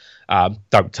mechanics.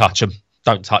 Don't touch them.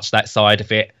 Don't touch that side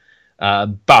of it.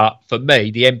 But for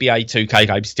me, the NBA 2K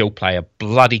games still play a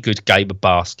bloody good game of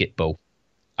basketball.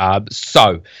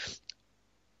 So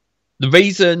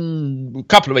a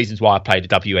couple of reasons why I play the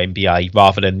WNBA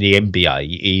rather than the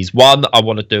NBA is, one, I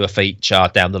want to do a feature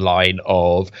down the line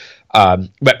of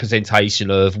representation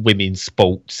of women's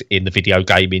sports in the video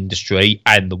game industry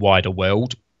and the wider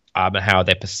world, and how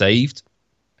they're perceived.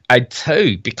 And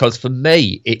two, because for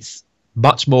me, it's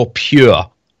much more pure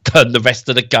than the rest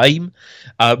of the game.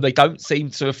 They don't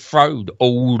seem to have thrown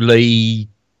all the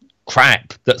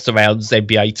crap that surrounds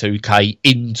NBA 2K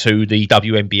into the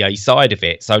WNBA side of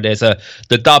it. So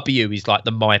the W is like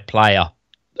the my player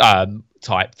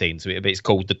type thing. So it's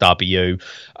called the W,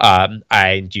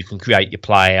 and you can create your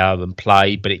player and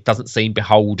play, but it doesn't seem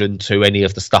beholden to any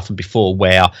of the stuff from before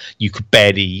where you could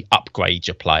barely upgrade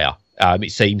your player.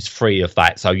 It seems free of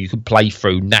that, so you can play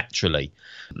through naturally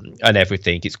and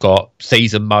everything. It's got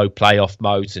season mode, playoff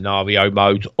mode, scenario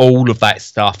mode, all of that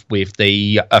stuff with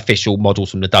the official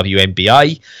models from the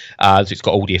WNBA. So it's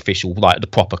got all the official, like the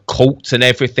proper courts and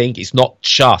everything. It's not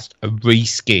just a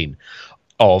reskin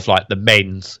of like the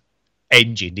men's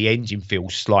engine. The engine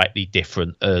feels slightly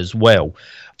different as well.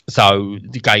 So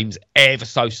the game's ever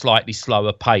so slightly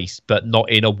slower paced, but not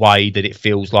in a way that it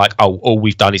feels like, oh, all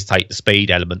we've done is take the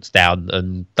speed elements down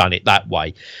and done it that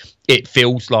way. It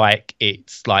feels like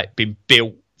it's like been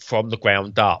built from the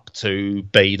ground up to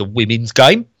be the women's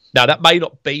game. Now, that may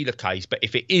not be the case, but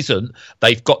if it isn't,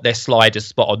 they've got their sliders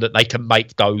spot on that they can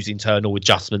make those internal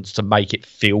adjustments to make it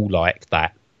feel like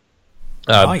that.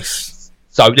 Nice.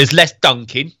 So there's less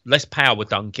dunking, less power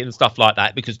dunking and stuff like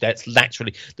that, because there's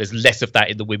less of that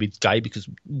in the women's game, because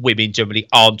women generally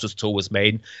aren't as tall as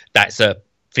men. That's a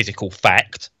physical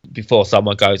fact. Before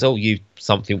someone goes, oh, you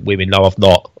something women, no, I've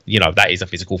not. You know, that is a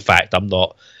physical fact. I'm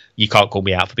not. You can't call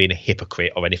me out for being a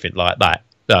hypocrite or anything like that,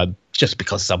 just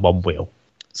because someone will.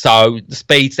 So the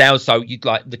speed's down, so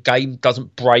the game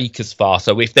doesn't break as fast.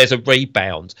 So if there's a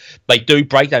rebound, they do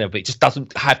break down a bit. It just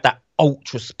doesn't have that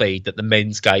ultra speed that the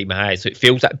men's game has. So it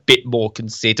feels that bit more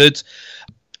considered.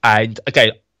 And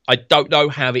again, I don't know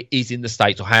how it is in the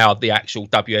States or how the actual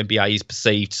WNBA is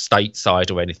perceived stateside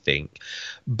or anything.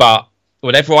 But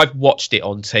whenever I've watched it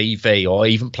on TV or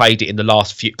even played it in the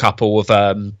last couple of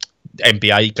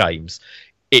NBA games,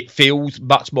 it feels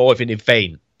much more of an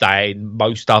event than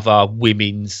most other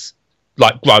women's,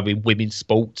 like growing women's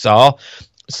sports are.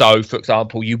 So, for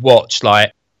example, you watch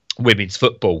like women's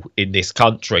football in this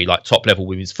country, like top level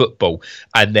women's football,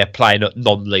 and they're playing at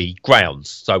non-league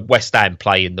grounds. So West Ham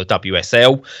play in the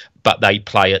WSL, but they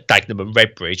play at Dagenham and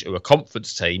Redbridge, who are a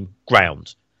conference team,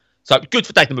 ground. So good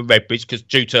for Dagenham and Redbridge, because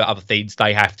due to other things,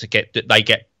 they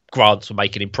get grants for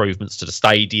making improvements to the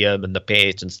stadium and the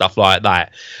pitch and stuff like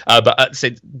that. But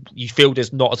you feel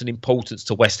there's not as an importance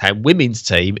to West Ham women's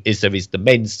team as there is the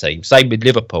men's team. Same with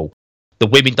Liverpool. The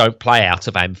women don't play out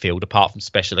of Anfield apart from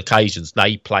special occasions.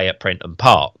 They play at Prenton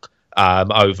Park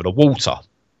over the water.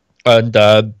 And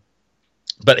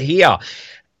but here,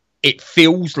 it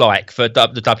feels like for the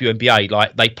WNBA,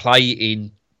 like they play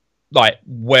in like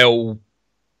well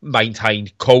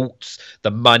maintained courts. The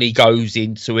money goes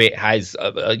into it, has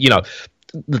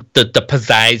the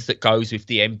pizzazz that goes with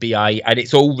the NBA, and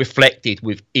it's all reflected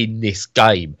within this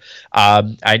game.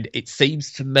 And it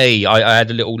seems to me, I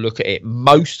had a little look at it,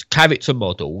 most character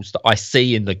models that I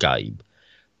see in the game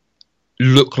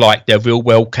look like their real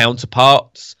world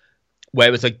counterparts,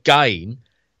 whereas again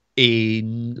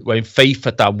when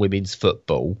FIFA done women's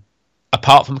football,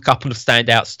 apart from a couple of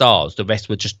standout stars, the rest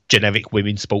were just generic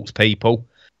women's sports people.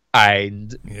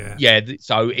 And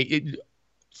so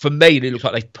for me, it looks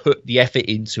like they've put the effort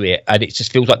into it, and it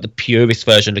just feels like the purest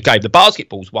version of the game. The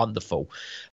basketball's wonderful.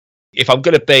 If I'm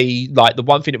going to be like, the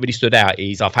one thing that really stood out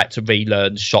is I've had to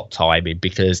relearn shot timing,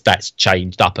 because that's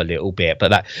changed up a little bit.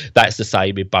 But that's the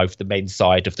same in both the men's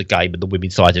side of the game and the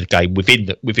women's side of the game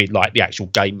within like the actual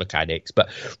game mechanics. But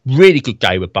really good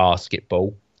game of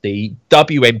basketball. The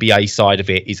WNBA side of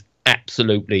it is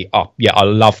absolutely up. Yeah, I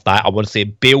love that. I want to see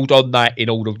him build on that in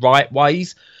all the right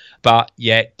ways. But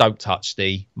yeah, don't touch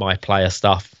the my player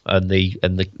stuff and the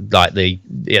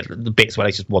bits where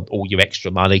they just want all your extra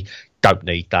money. Don't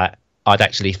need that. I'd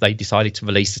actually, if they decided to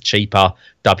release a cheaper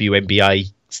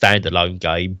WNBA standalone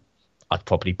game, I'd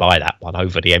probably buy that one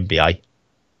over the NBA.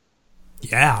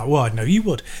 Yeah, well, I know you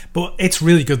would. But it's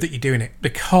really good that you're doing it,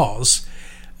 because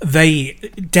they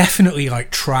definitely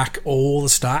track all the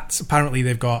stats. Apparently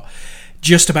they've got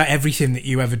just about everything that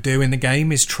you ever do in the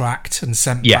game is tracked and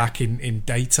sent back in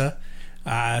data.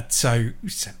 So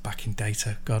sent back in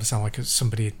data. God, I sound like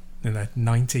somebody in the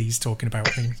 90s talking about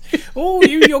things. Oh,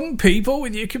 you young people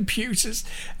with your computers.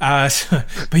 But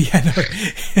yeah, no.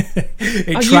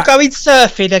 Are you going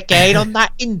surfing again on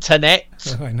that internet?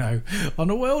 I know. On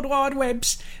the World Wide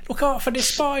Webs. Look out for the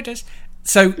spiders.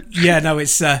 So yeah, no,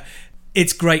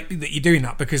 it's great that you're doing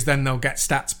that, because then they'll get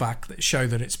stats back that show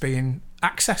that it's being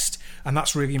accessed, and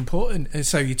that's really important. And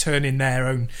so you turn in their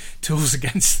own tools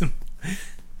against them.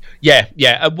 Yeah.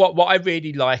 And what I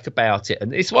really like about it,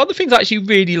 and it's one of the things I actually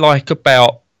really like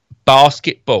about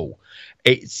basketball,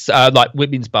 it's like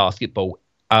women's basketball.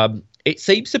 It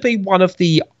seems to be one of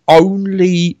the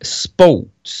only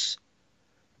sports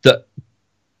that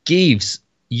gives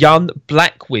young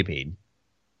black women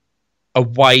a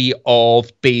way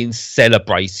of being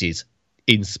celebrated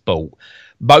in sport.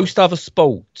 Most other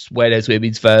sports where there's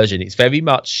women's version, it's very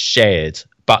much shared,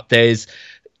 but there's,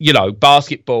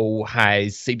 basketball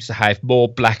seems to have more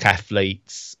black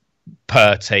athletes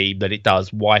per team than it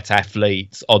does white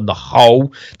athletes on the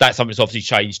whole. That's something that's obviously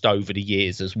changed over the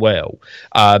years as well.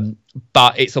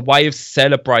 But it's a way of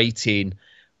celebrating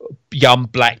young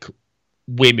black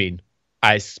women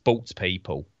as sports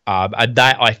people. And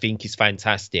that I think is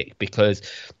fantastic, because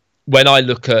when I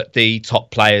look at the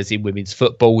top players in women's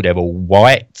football, they're all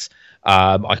white.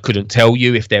 I couldn't tell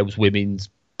you if there was women's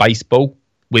baseball,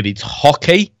 women's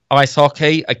hockey, ice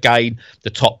hockey. Again, the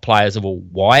top players are all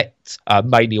white,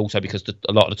 mainly also because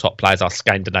a lot of the top players are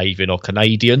Scandinavian or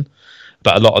Canadian.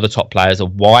 But a lot of the top players are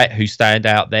white who stand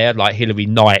out there. Like Hilary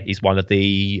Knight is one of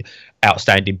the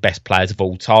outstanding best players of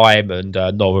all time, and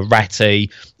Nora Ratty,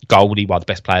 Goldie, one of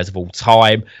the best players of all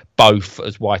time, both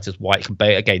as white can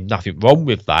be. Again, nothing wrong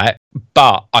with that.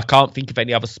 But I can't think of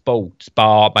any other sports,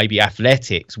 bar maybe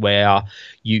athletics, where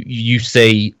you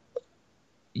see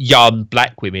young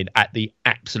black women at the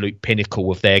absolute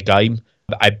pinnacle of their game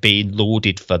and being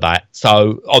lauded for that.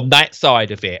 So on that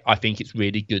side of it, I think it's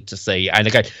really good to see. And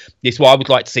again, this is why I would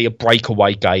like to see a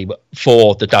breakaway game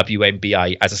for the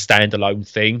WNBA as a standalone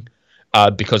thing,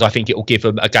 because I think it will give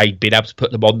them, again, being able to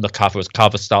put them on the cover as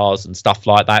cover stars and stuff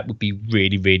like that would be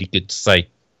really, really good to see.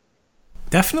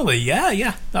 Definitely,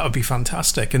 yeah, that would be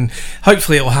fantastic, and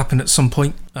hopefully it will happen at some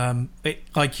point.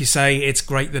 Like you say, it's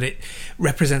great that it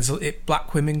represents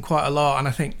black women quite a lot, and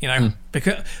I think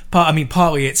because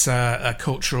partly it's a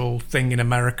cultural thing in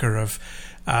America of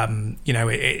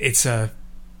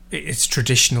it's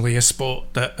traditionally a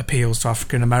sport that appeals to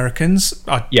African Americans.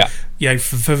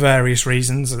 For various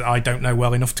reasons that I don't know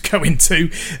well enough to go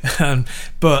into,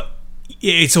 but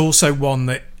it's also one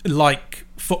that, like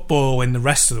football in the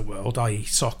rest of the world, i.e.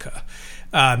 soccer,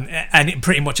 and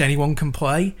pretty much anyone can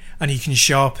play, and you can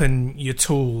sharpen your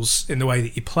tools in the way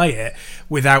that you play it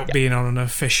without being on an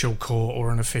official court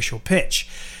or an official pitch.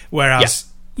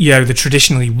 Whereas the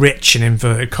traditionally rich and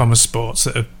inverted commas sports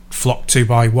that are flocked to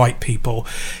by white people,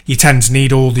 you tend to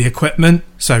need all the equipment.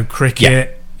 So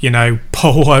cricket,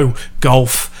 polo,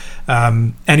 golf,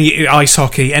 any ice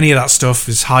hockey, any of that stuff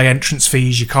is high entrance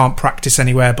fees. You can't practice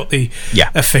anywhere but the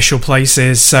official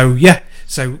places. So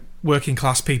working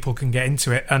class people can get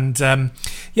into it, and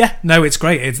it's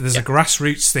great. There's a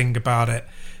grassroots thing about it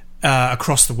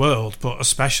across the world, but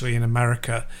especially in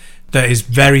America, that is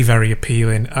very, very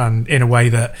appealing, and in a way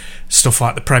that stuff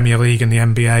like the Premier League and the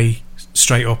NBA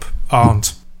straight up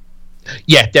aren't.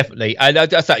 Yeah, definitely. And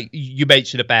you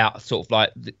mentioned about sort of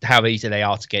like how easy they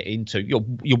are to get into. You're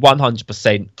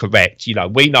 100% correct.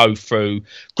 We know through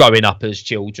growing up as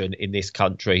children in this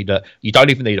country that you don't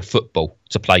even need a football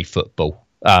to play football.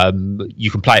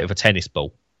 You can play it with a tennis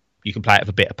ball. You can play it with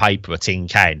a bit of paper, a tin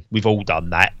can. We've all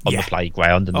done that on the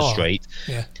playground and the street.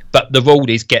 Yeah. But the rule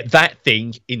is get that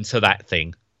thing into that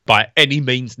thing by any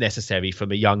means necessary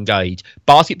from a young age.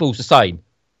 Basketball's the same.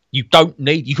 You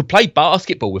can play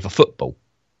basketball with a football,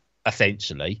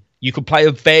 essentially. You can play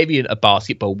a variant of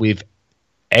basketball with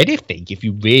anything if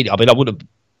you really... I wouldn't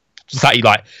say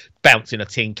like bouncing a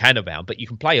tin can around, but you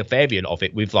can play a variant of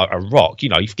it with like a rock. You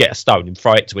get a stone and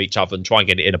throw it to each other and try and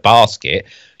get it in a basket.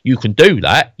 You can do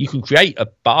that. You can create a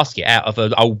basket out of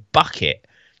an old bucket.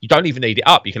 You don't even need it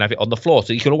up. You can have it on the floor.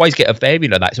 So you can always get a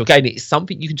variant of that. So again, it's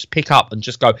something you can just pick up and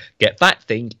just go, get that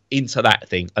thing into that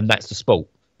thing, and that's the sport.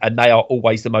 And they are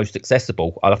always the most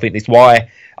accessible. And I think that's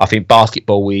why I think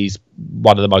basketball is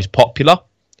one of the most popular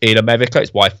in America.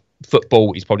 It's why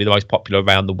football is probably the most popular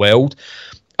around the world.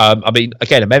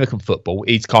 Again, American football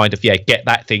is kind of, get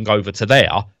that thing over to there.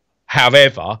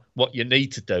 However, what you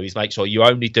need to do is make sure you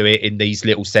only do it in these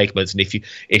little segments. And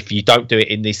if you don't do it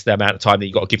in this amount of time, then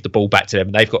you've got to give the ball back to them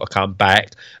and they've got to come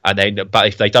back. And then, but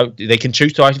if they don't, they can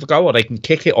choose to either go, or they can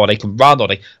kick it, or they can run,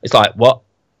 it's like, what?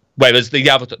 Whereas the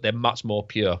other, they're much more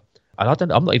pure. And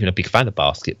I'm not even a big fan of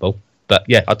basketball, but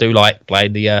I do like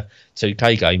playing the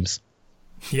 2K games.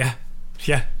 Yeah.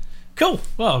 Cool.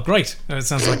 Well, great. It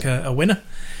sounds like a winner.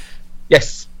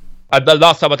 Yes. And the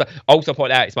last time I also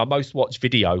point out, it's my most watched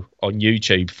video on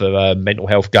YouTube for mental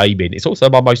health gaming. It's also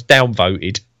my most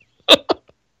downvoted.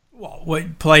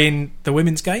 What, playing the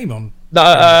women's game on? No,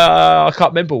 I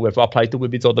can't remember whether I played the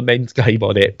women's or the men's game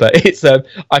on it, but it's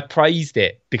I praised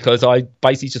it because I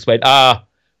basically just went,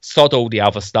 sod all the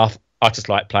other stuff. I just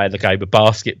like playing the game of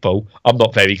basketball. I'm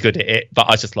not very good at it, but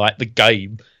I just like the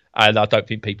game. And I don't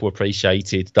think people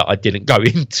appreciated that I didn't go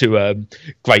into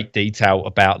great detail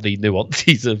about the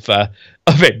nuances of NBA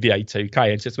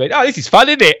 2K and just went, this is fun,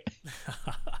 isn't it?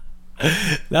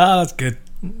 No, that's good.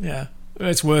 Yeah.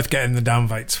 It's worth getting the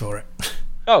downvotes for it.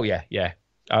 Oh, yeah.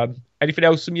 Anything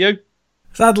else from you?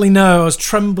 Sadly, no. I was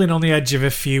trembling on the edge of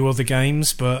a few other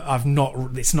games, but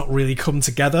it's not really come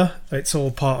together. It's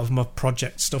all part of my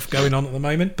project stuff going on at the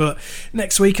moment. But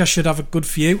next week I should have a good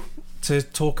few to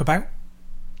talk about.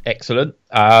 Excellent.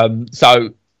 I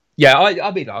got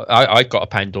a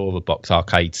Pandora Box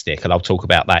arcade stick, and I'll talk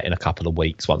about that in a couple of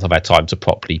weeks once I've had time to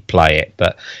properly play it.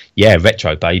 But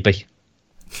retro baby.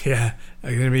 Yeah, Are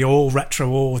you going to be all retro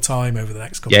all the time over the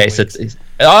next couple of weeks?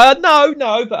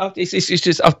 No, but it's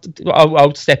just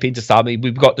I'll step into something.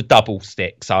 We've got the double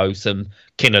stick, so some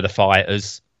King of the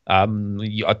Fighters. I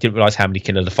didn't realise how many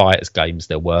King of the Fighters games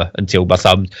there were until my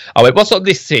son. I went, "What's on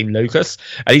this thing, Lucas?"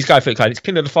 And he's going for it. It's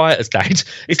King of the Fighters, Dad.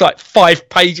 It's like 5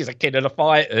 pages of King of the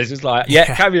Fighters. It's like,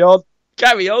 yeah. carry on.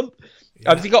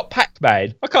 Yeah. Have you got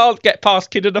Pac-Man? I can't get past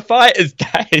King of the Fighters,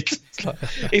 Dad.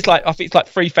 It's like I think it's like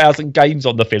 3,000 games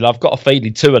on the field. I've got a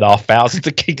feeling 2,500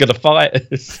 to King of the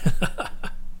Fighters.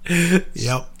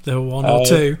 Yep, there were 1 or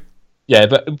 2. Yeah,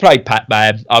 but we played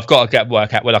Pac-Man. I've got to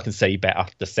work out when I can see better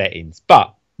the settings.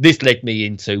 But this led me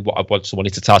into what I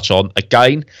wanted to touch on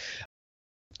again.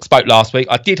 Spoke last week.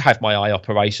 I did have my eye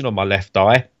operation on my left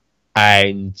eye,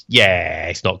 and yeah,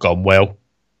 it's not gone well.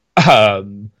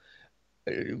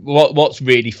 What's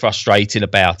really frustrating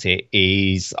about it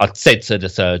is I'd said to the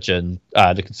surgeon,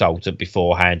 the consultant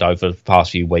beforehand over the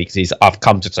past few weeks, is I've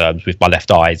come to terms with my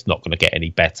left eye is not going to get any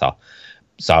better.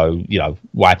 So,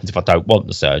 what happens if I don't want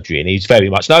the surgery? And he's very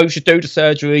much, no, you should do the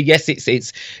surgery. Yes,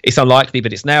 it's unlikely,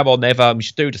 but it's now or never. You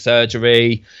should do the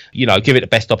surgery, give it the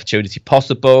best opportunity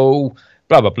possible,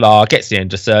 blah, blah, blah. Gets to the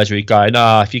end of the surgery going,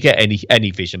 if you get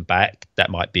any vision back, that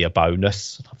might be a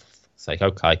bonus. Say,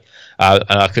 okay. And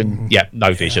I can,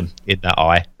 no vision in that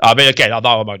eye. I mean, again, I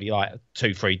know I'm only like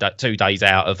 2 days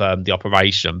out of the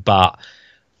operation, but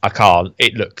I can't.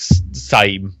 It looks the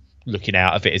same looking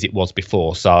out of it as it was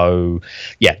before. So,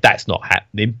 yeah, that's not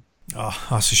happening. Oh,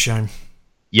 that's a shame.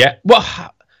 Yeah. Well,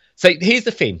 so here's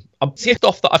the thing. I'm ticked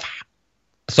off that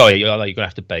sorry, I know you're going to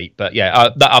have to beat, but yeah,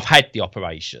 that I've had the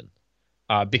operation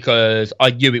because I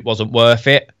knew it wasn't worth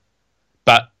it.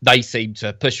 But they seem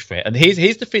to push for it. And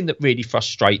here's the thing that really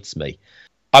frustrates me.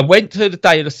 I went to the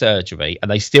day of the surgery and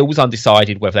they still was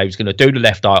undecided whether they was going to do the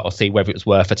left eye or see whether it was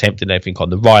worth attempting everything on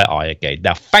the right eye again.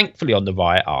 Now, thankfully on the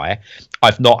right eye,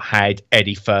 I've not had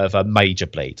any further major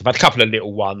bleeds. I've had a couple of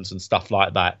little ones and stuff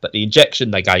like that. But the injection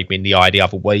they gave me in the eye the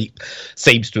other week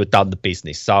seems to have done the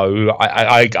business. So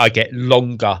I get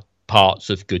longer parts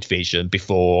of good vision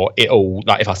before it all,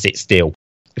 like if I sit still.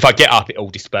 If I get up, it all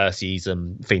disperses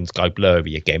and things go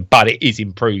blurry again. But it is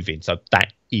improving, so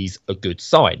that is a good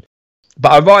sign.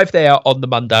 But I arrived there on the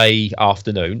Monday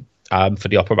afternoon for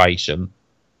the operation.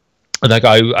 And I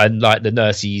go, and like the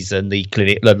nurses and the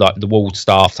clinic, like the ward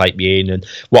staff take me in and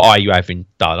what are you having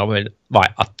done? I went,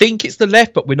 right, I think it's the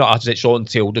left, but we're not 100% sure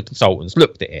until the consultants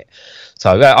looked at it.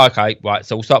 So, okay, right,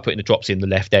 so we'll start putting the drops in the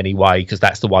left anyway, because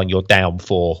that's the one you're down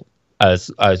for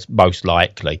as most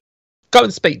likely. Go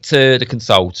and speak to the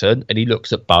consultant, and he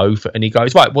looks at both, and he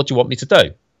goes, right, what do you want me to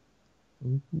do?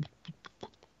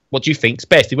 What do you think's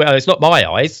best? He went, it's not my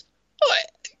eyes.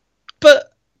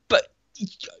 But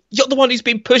you're the one who's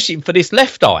been pushing for this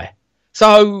left eye.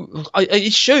 So I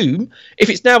assume if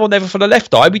it's now or never for the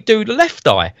left eye, we do the left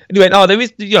eye. And he went,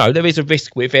 there is a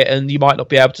risk with it, and you might not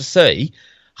be able to see.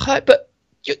 But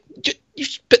you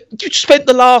spent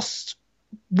the last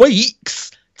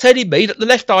weeks telling me that the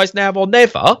left eye is now or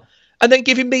never, and then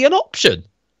giving me an option.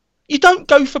 You don't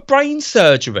go for brain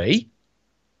surgery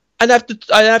and have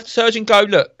the surgeon go,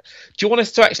 look, do you want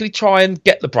us to actually try and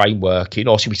get the brain working,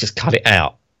 or should we just cut it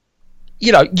out?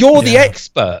 You're the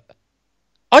expert.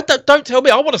 Don't tell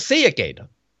me I want to see again.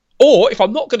 Or if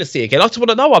I'm not going to see again, I just want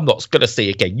to know I'm not going to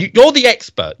see again. You're the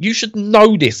expert. You should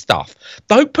know this stuff.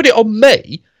 Don't put it on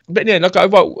me. But then I go,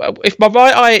 well, if my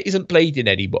right eye isn't bleeding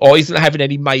anymore or isn't having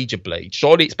any major bleed,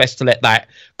 surely it's best to let that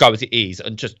go as it is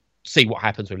and just see what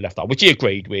happens with the left eye, which he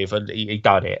agreed with, and he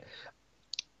done it.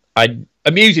 And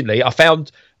amusingly, I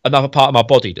found another part of my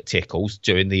body that tickles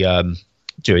during the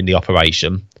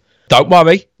operation. Don't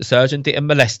worry, the surgeon didn't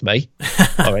molest me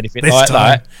or anything like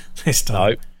that. This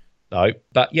time. No.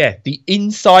 But yeah, the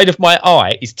inside of my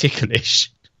eye is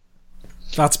ticklish.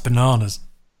 That's bananas.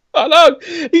 I know.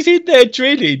 He's in there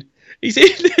drilling.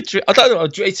 I don't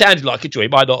know. It sounded like a drill.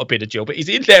 It might not have been a drill, but he's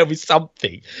in there with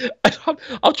something. And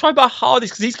I'll try my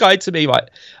hardest because he's going to me like,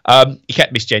 he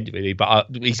kept misgendering me, but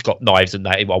he's got knives and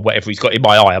that, or whatever he's got in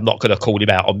my eye. I'm not going to call him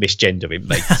out on misgendering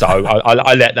me. So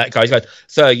I let that go. He goes,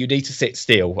 sir, you need to sit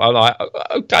still. I'm like,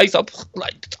 okay. So I'm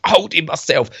like holding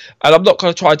myself, and I'm not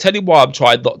going to try and tell him why I'm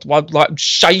trying not to. I'm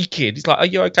shaking. He's like, are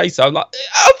you okay? So I'm like,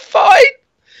 I'm fine.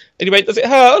 And he went, does it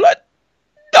hurt? I'm like,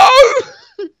 no.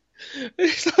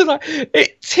 So like,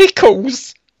 it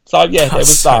tickles. So yeah, there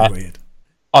was that. Weird.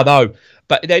 I know,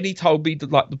 but then he told me that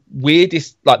the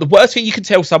weirdest, the worst thing you can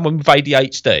tell someone with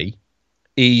ADHD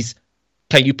is,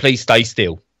 "Can you please stay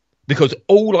still?" Because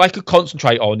all I could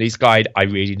concentrate on is going, I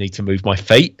really need to move my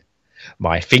feet.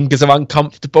 My fingers are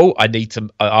uncomfortable. I need to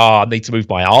move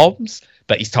my arms.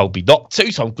 but he's told me not to,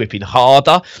 so I'm gripping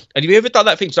harder. And have you ever done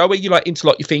that thing, so where you like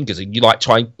interlock your fingers and you like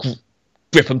try and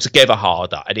grip them together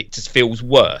harder and it just feels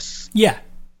worse? Yeah.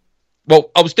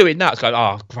 Well, I was doing that. I was going,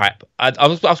 oh, crap. And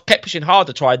I kept pushing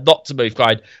harder, trying not to move,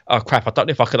 going, oh, crap, I don't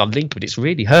know if I can unlink, but it's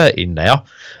really hurting now.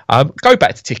 Go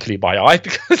back to tickling my eye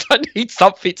because I need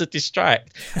something to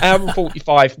distract. Hour and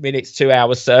 45 minutes, 2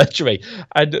 hours surgery.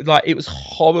 And, like, it was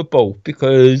horrible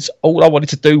because all I wanted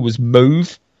to do was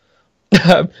move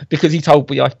because he told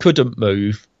me I couldn't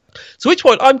move. So which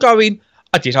one? I'm going,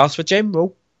 I did ask for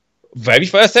general. Very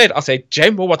first I said,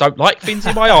 General, I don't like fins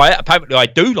in my eye. Apparently, I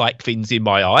do like fins in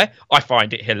my eye. I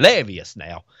find it hilarious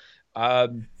now.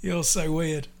 You're so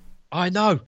weird. I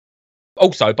know.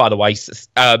 Also, by the way,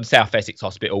 South Essex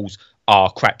hospitals are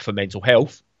crap for mental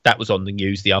health. That was on the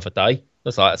news the other day. I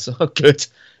was like, that's good.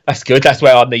 That's good. That's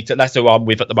where I need to. That's who I'm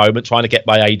with at the moment, trying to get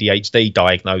my ADHD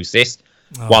diagnosis.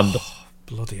 Oh, wonderful.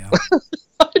 Bloody hell.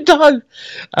 I know.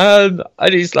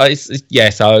 And it's like, yeah.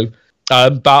 So.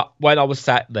 But when I was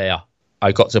sat there,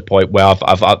 I got to a point where I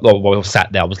was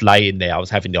sat there, I was laying there, I was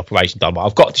having the operation done. But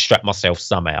I've got to distract myself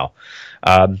somehow.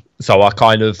 So I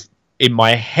kind of, in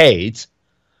my head,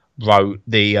 wrote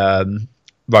the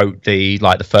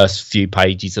the first few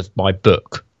pages of my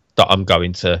book that I'm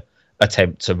going to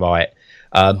attempt to write.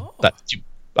 But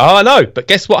I know. But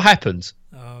guess what happened?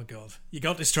 Oh God, you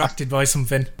got distracted by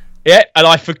something. Yeah, and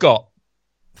I forgot.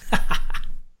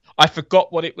 I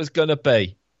forgot what it was going to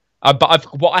be. But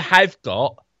what I have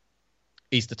got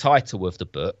is the title of the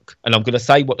book, and I'm going to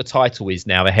say what the title is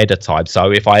now ahead of time.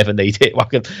 So if I ever need it,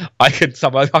 I can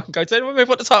go to remember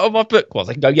what the title of my book was.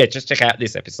 I can go, yeah, just check out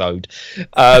this episode.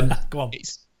 Go on.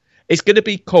 It's going to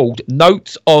be called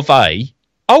Notes of a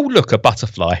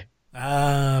Butterfly.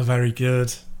 Ah, very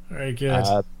good, very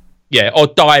good. Yeah, or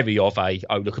Diary of a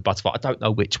Butterfly. I don't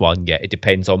know which one yet. It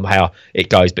depends on how it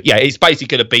goes. But yeah, it's basically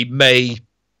going to be me.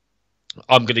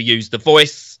 I'm going to use the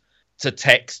voice to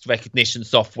text recognition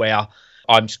software.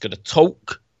 I'm just going to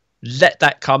talk, let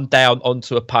that come down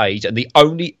onto a page, and the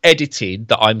only editing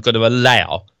that I'm going to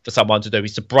allow for someone to do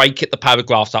is to break the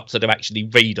paragraphs up so they're actually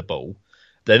readable.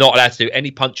 They're not allowed to do any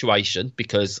punctuation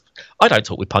because I don't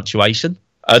talk with punctuation,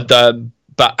 and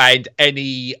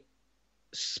any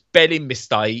spelling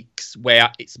mistakes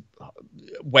where it's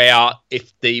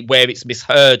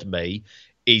misheard me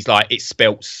is like it's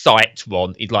spelt site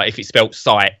wrong. It's like if it's spelt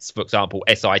sites, for example,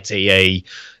 SITE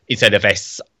instead of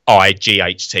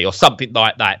SIGHT or something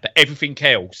like that. But everything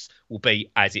else will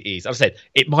be as it is. As I said,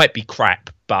 it might be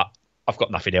crap, but I've got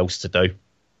nothing else to do.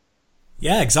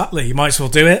 Yeah, exactly. You might as well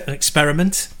do it, an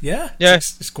experiment. Yeah.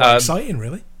 It's quite exciting,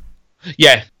 really.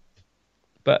 Yeah.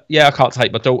 But yeah, I can't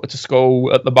take my daughter to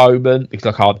school at the moment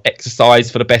because I can't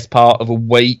exercise for the best part of a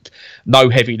week. No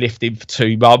heavy lifting for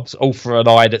 2 months, all for an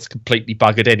eye that's completely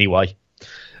buggered anyway.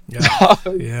 Yeah.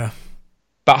 Yeah.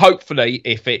 But hopefully,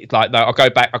 if it I'll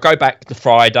go back to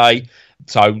Friday.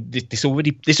 So this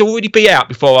already be out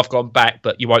before I've gone back,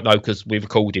 but you won't know because we're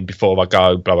recording before I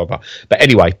go. Blah blah blah. But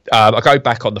anyway, I go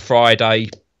back on the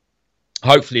Friday.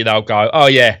 Hopefully they'll go, oh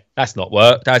yeah, that's not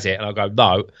worked, has it? And I'll go,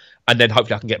 no. And then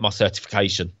hopefully I can get my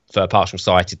certification for partial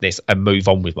sightedness and move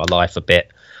on with my life a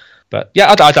bit. But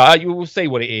yeah, you will see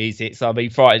what it is.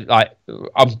 Friday.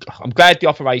 I'm glad the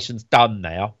operation's done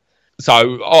now.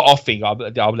 So I think I'll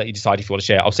let you decide if you want to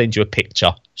share. I'll send you a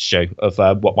picture, Stu, of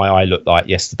what my eye looked like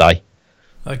yesterday.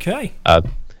 Okay.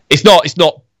 It's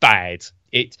not bad.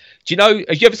 Do you know?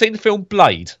 Have you ever seen the film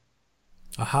Blade?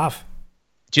 I have.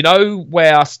 Do you know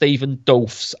where Stephen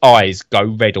Dorff's eyes go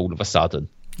red all of a sudden?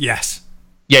 Yes.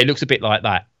 Yeah, it looks a bit like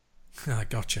that. I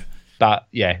gotcha. But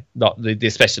yeah, not the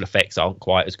special effects aren't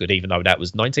quite as good, even though that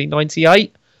was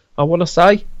 1998. I want to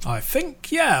say. I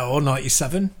think, yeah, or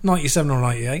 97 or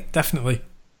 98, definitely.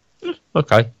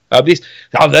 Okay. That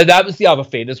was the other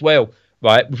thing as well,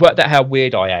 right? We've worked out how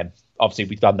weird I am. Obviously,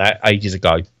 we've done that ages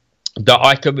ago. That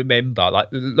I can remember, like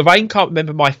Lorraine can't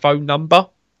remember my phone number,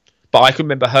 but I can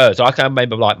remember hers. I can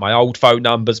remember like my old phone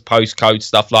numbers, postcodes,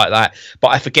 stuff like that. But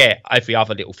I forget every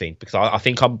other little thing because I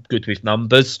think I'm good with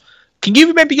numbers. Can you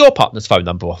remember your partner's phone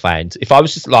number offhand? If I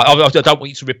was just like, I don't want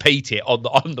you to repeat it on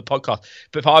the podcast,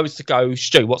 but if I was to go,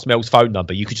 Stu, what's Mel's phone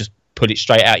number? You could just put it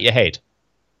straight out your head.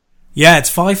 Yeah, it's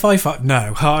 555.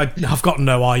 No, I've got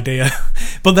no idea.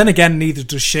 But then again, neither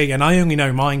does she, and I only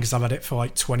know mine because I've had it for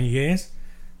like 20 years.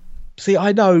 See,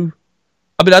 I know.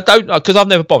 I mean, I don't know because I've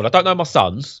never bothered. I don't know my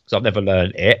son's because I've never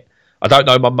learned it. I don't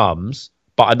know my mum's,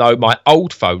 but I know my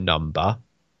old phone number,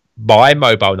 my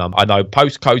mobile number. I know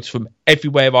postcodes from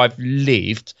everywhere I've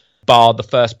lived, bar the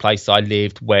first place I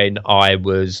lived when I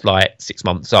was like 6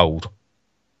 months old.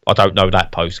 I don't know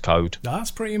that postcode.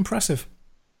 That's pretty impressive.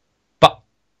 But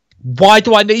Why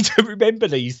do I need to remember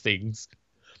these things?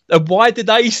 And why do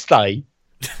they stay?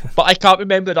 But I can't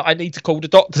remember that I need to call the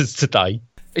doctors today.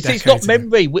 It's not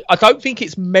memory. I don't think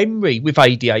it's memory with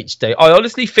ADHD. I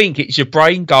honestly think it's your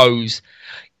brain goes,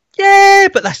 yeah,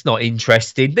 but that's not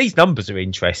interesting. These numbers are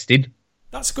interesting.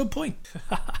 That's a good point.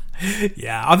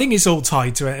 Yeah, I think it's all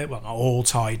tied to it. Well, not all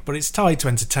tied, but it's tied to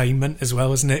entertainment as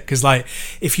well, isn't it? Because, like,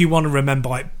 if you want to remember,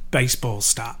 like, baseball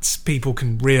stats, people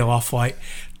can reel off, like,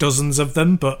 dozens of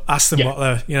them, but ask them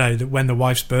what when the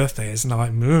wife's birthday is, and they're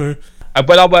like, Moo. And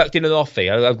when I worked in an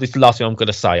office, this is the last thing I'm going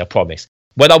to say, I promise.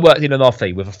 When I worked in an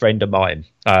office with a friend of mine,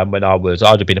 when I'd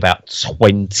have been about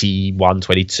 21,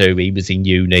 22, he was in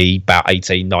uni, about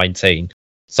 18, 19,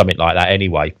 something like that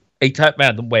anyway. He turned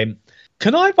around and went,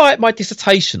 can I write my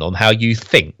dissertation on how you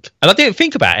think? And I didn't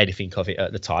think about anything of it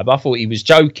at the time. I thought he was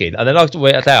joking. And then I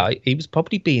worked out he was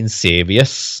probably being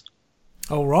serious.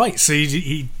 Oh, right. So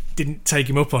he didn't take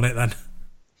him up on it then?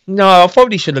 No, I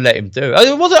probably should have let him do it.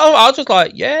 I was just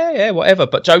like, yeah, whatever,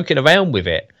 but joking around with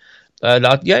it.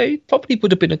 It probably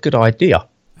would have been a good idea.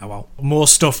 Oh, well, more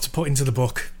stuff to put into the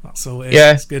book. That's all it is.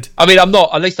 Yeah, it's good. I mean, I'm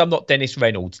not Dennis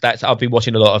Reynolds. I've been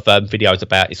watching a lot of videos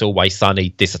about It's Always Sunny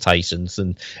dissertations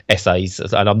and essays,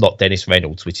 and I'm not Dennis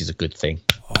Reynolds, which is a good thing.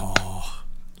 Oh,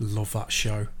 love that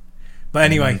show. But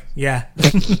anyway, yeah,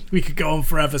 we could go on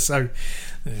forever. So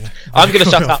I'm going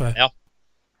to shut up now.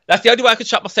 That's the only way I can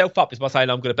shut myself up is by saying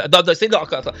I'm going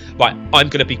to. Right, I'm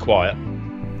going to be quiet.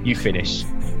 You finish.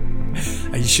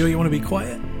 Are you sure you want to be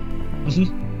quiet?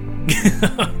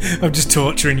 Mm-hmm. I'm just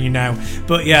torturing you now.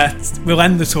 But yeah, we'll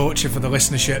end the torture for the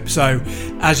listenership. So,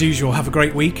 as usual, have a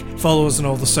great week. Follow us on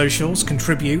all the socials.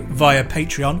 Contribute via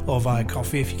Patreon or via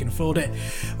Coffee if you can afford it.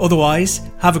 Otherwise,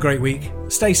 have a great week.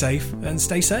 Stay safe and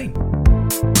stay sane.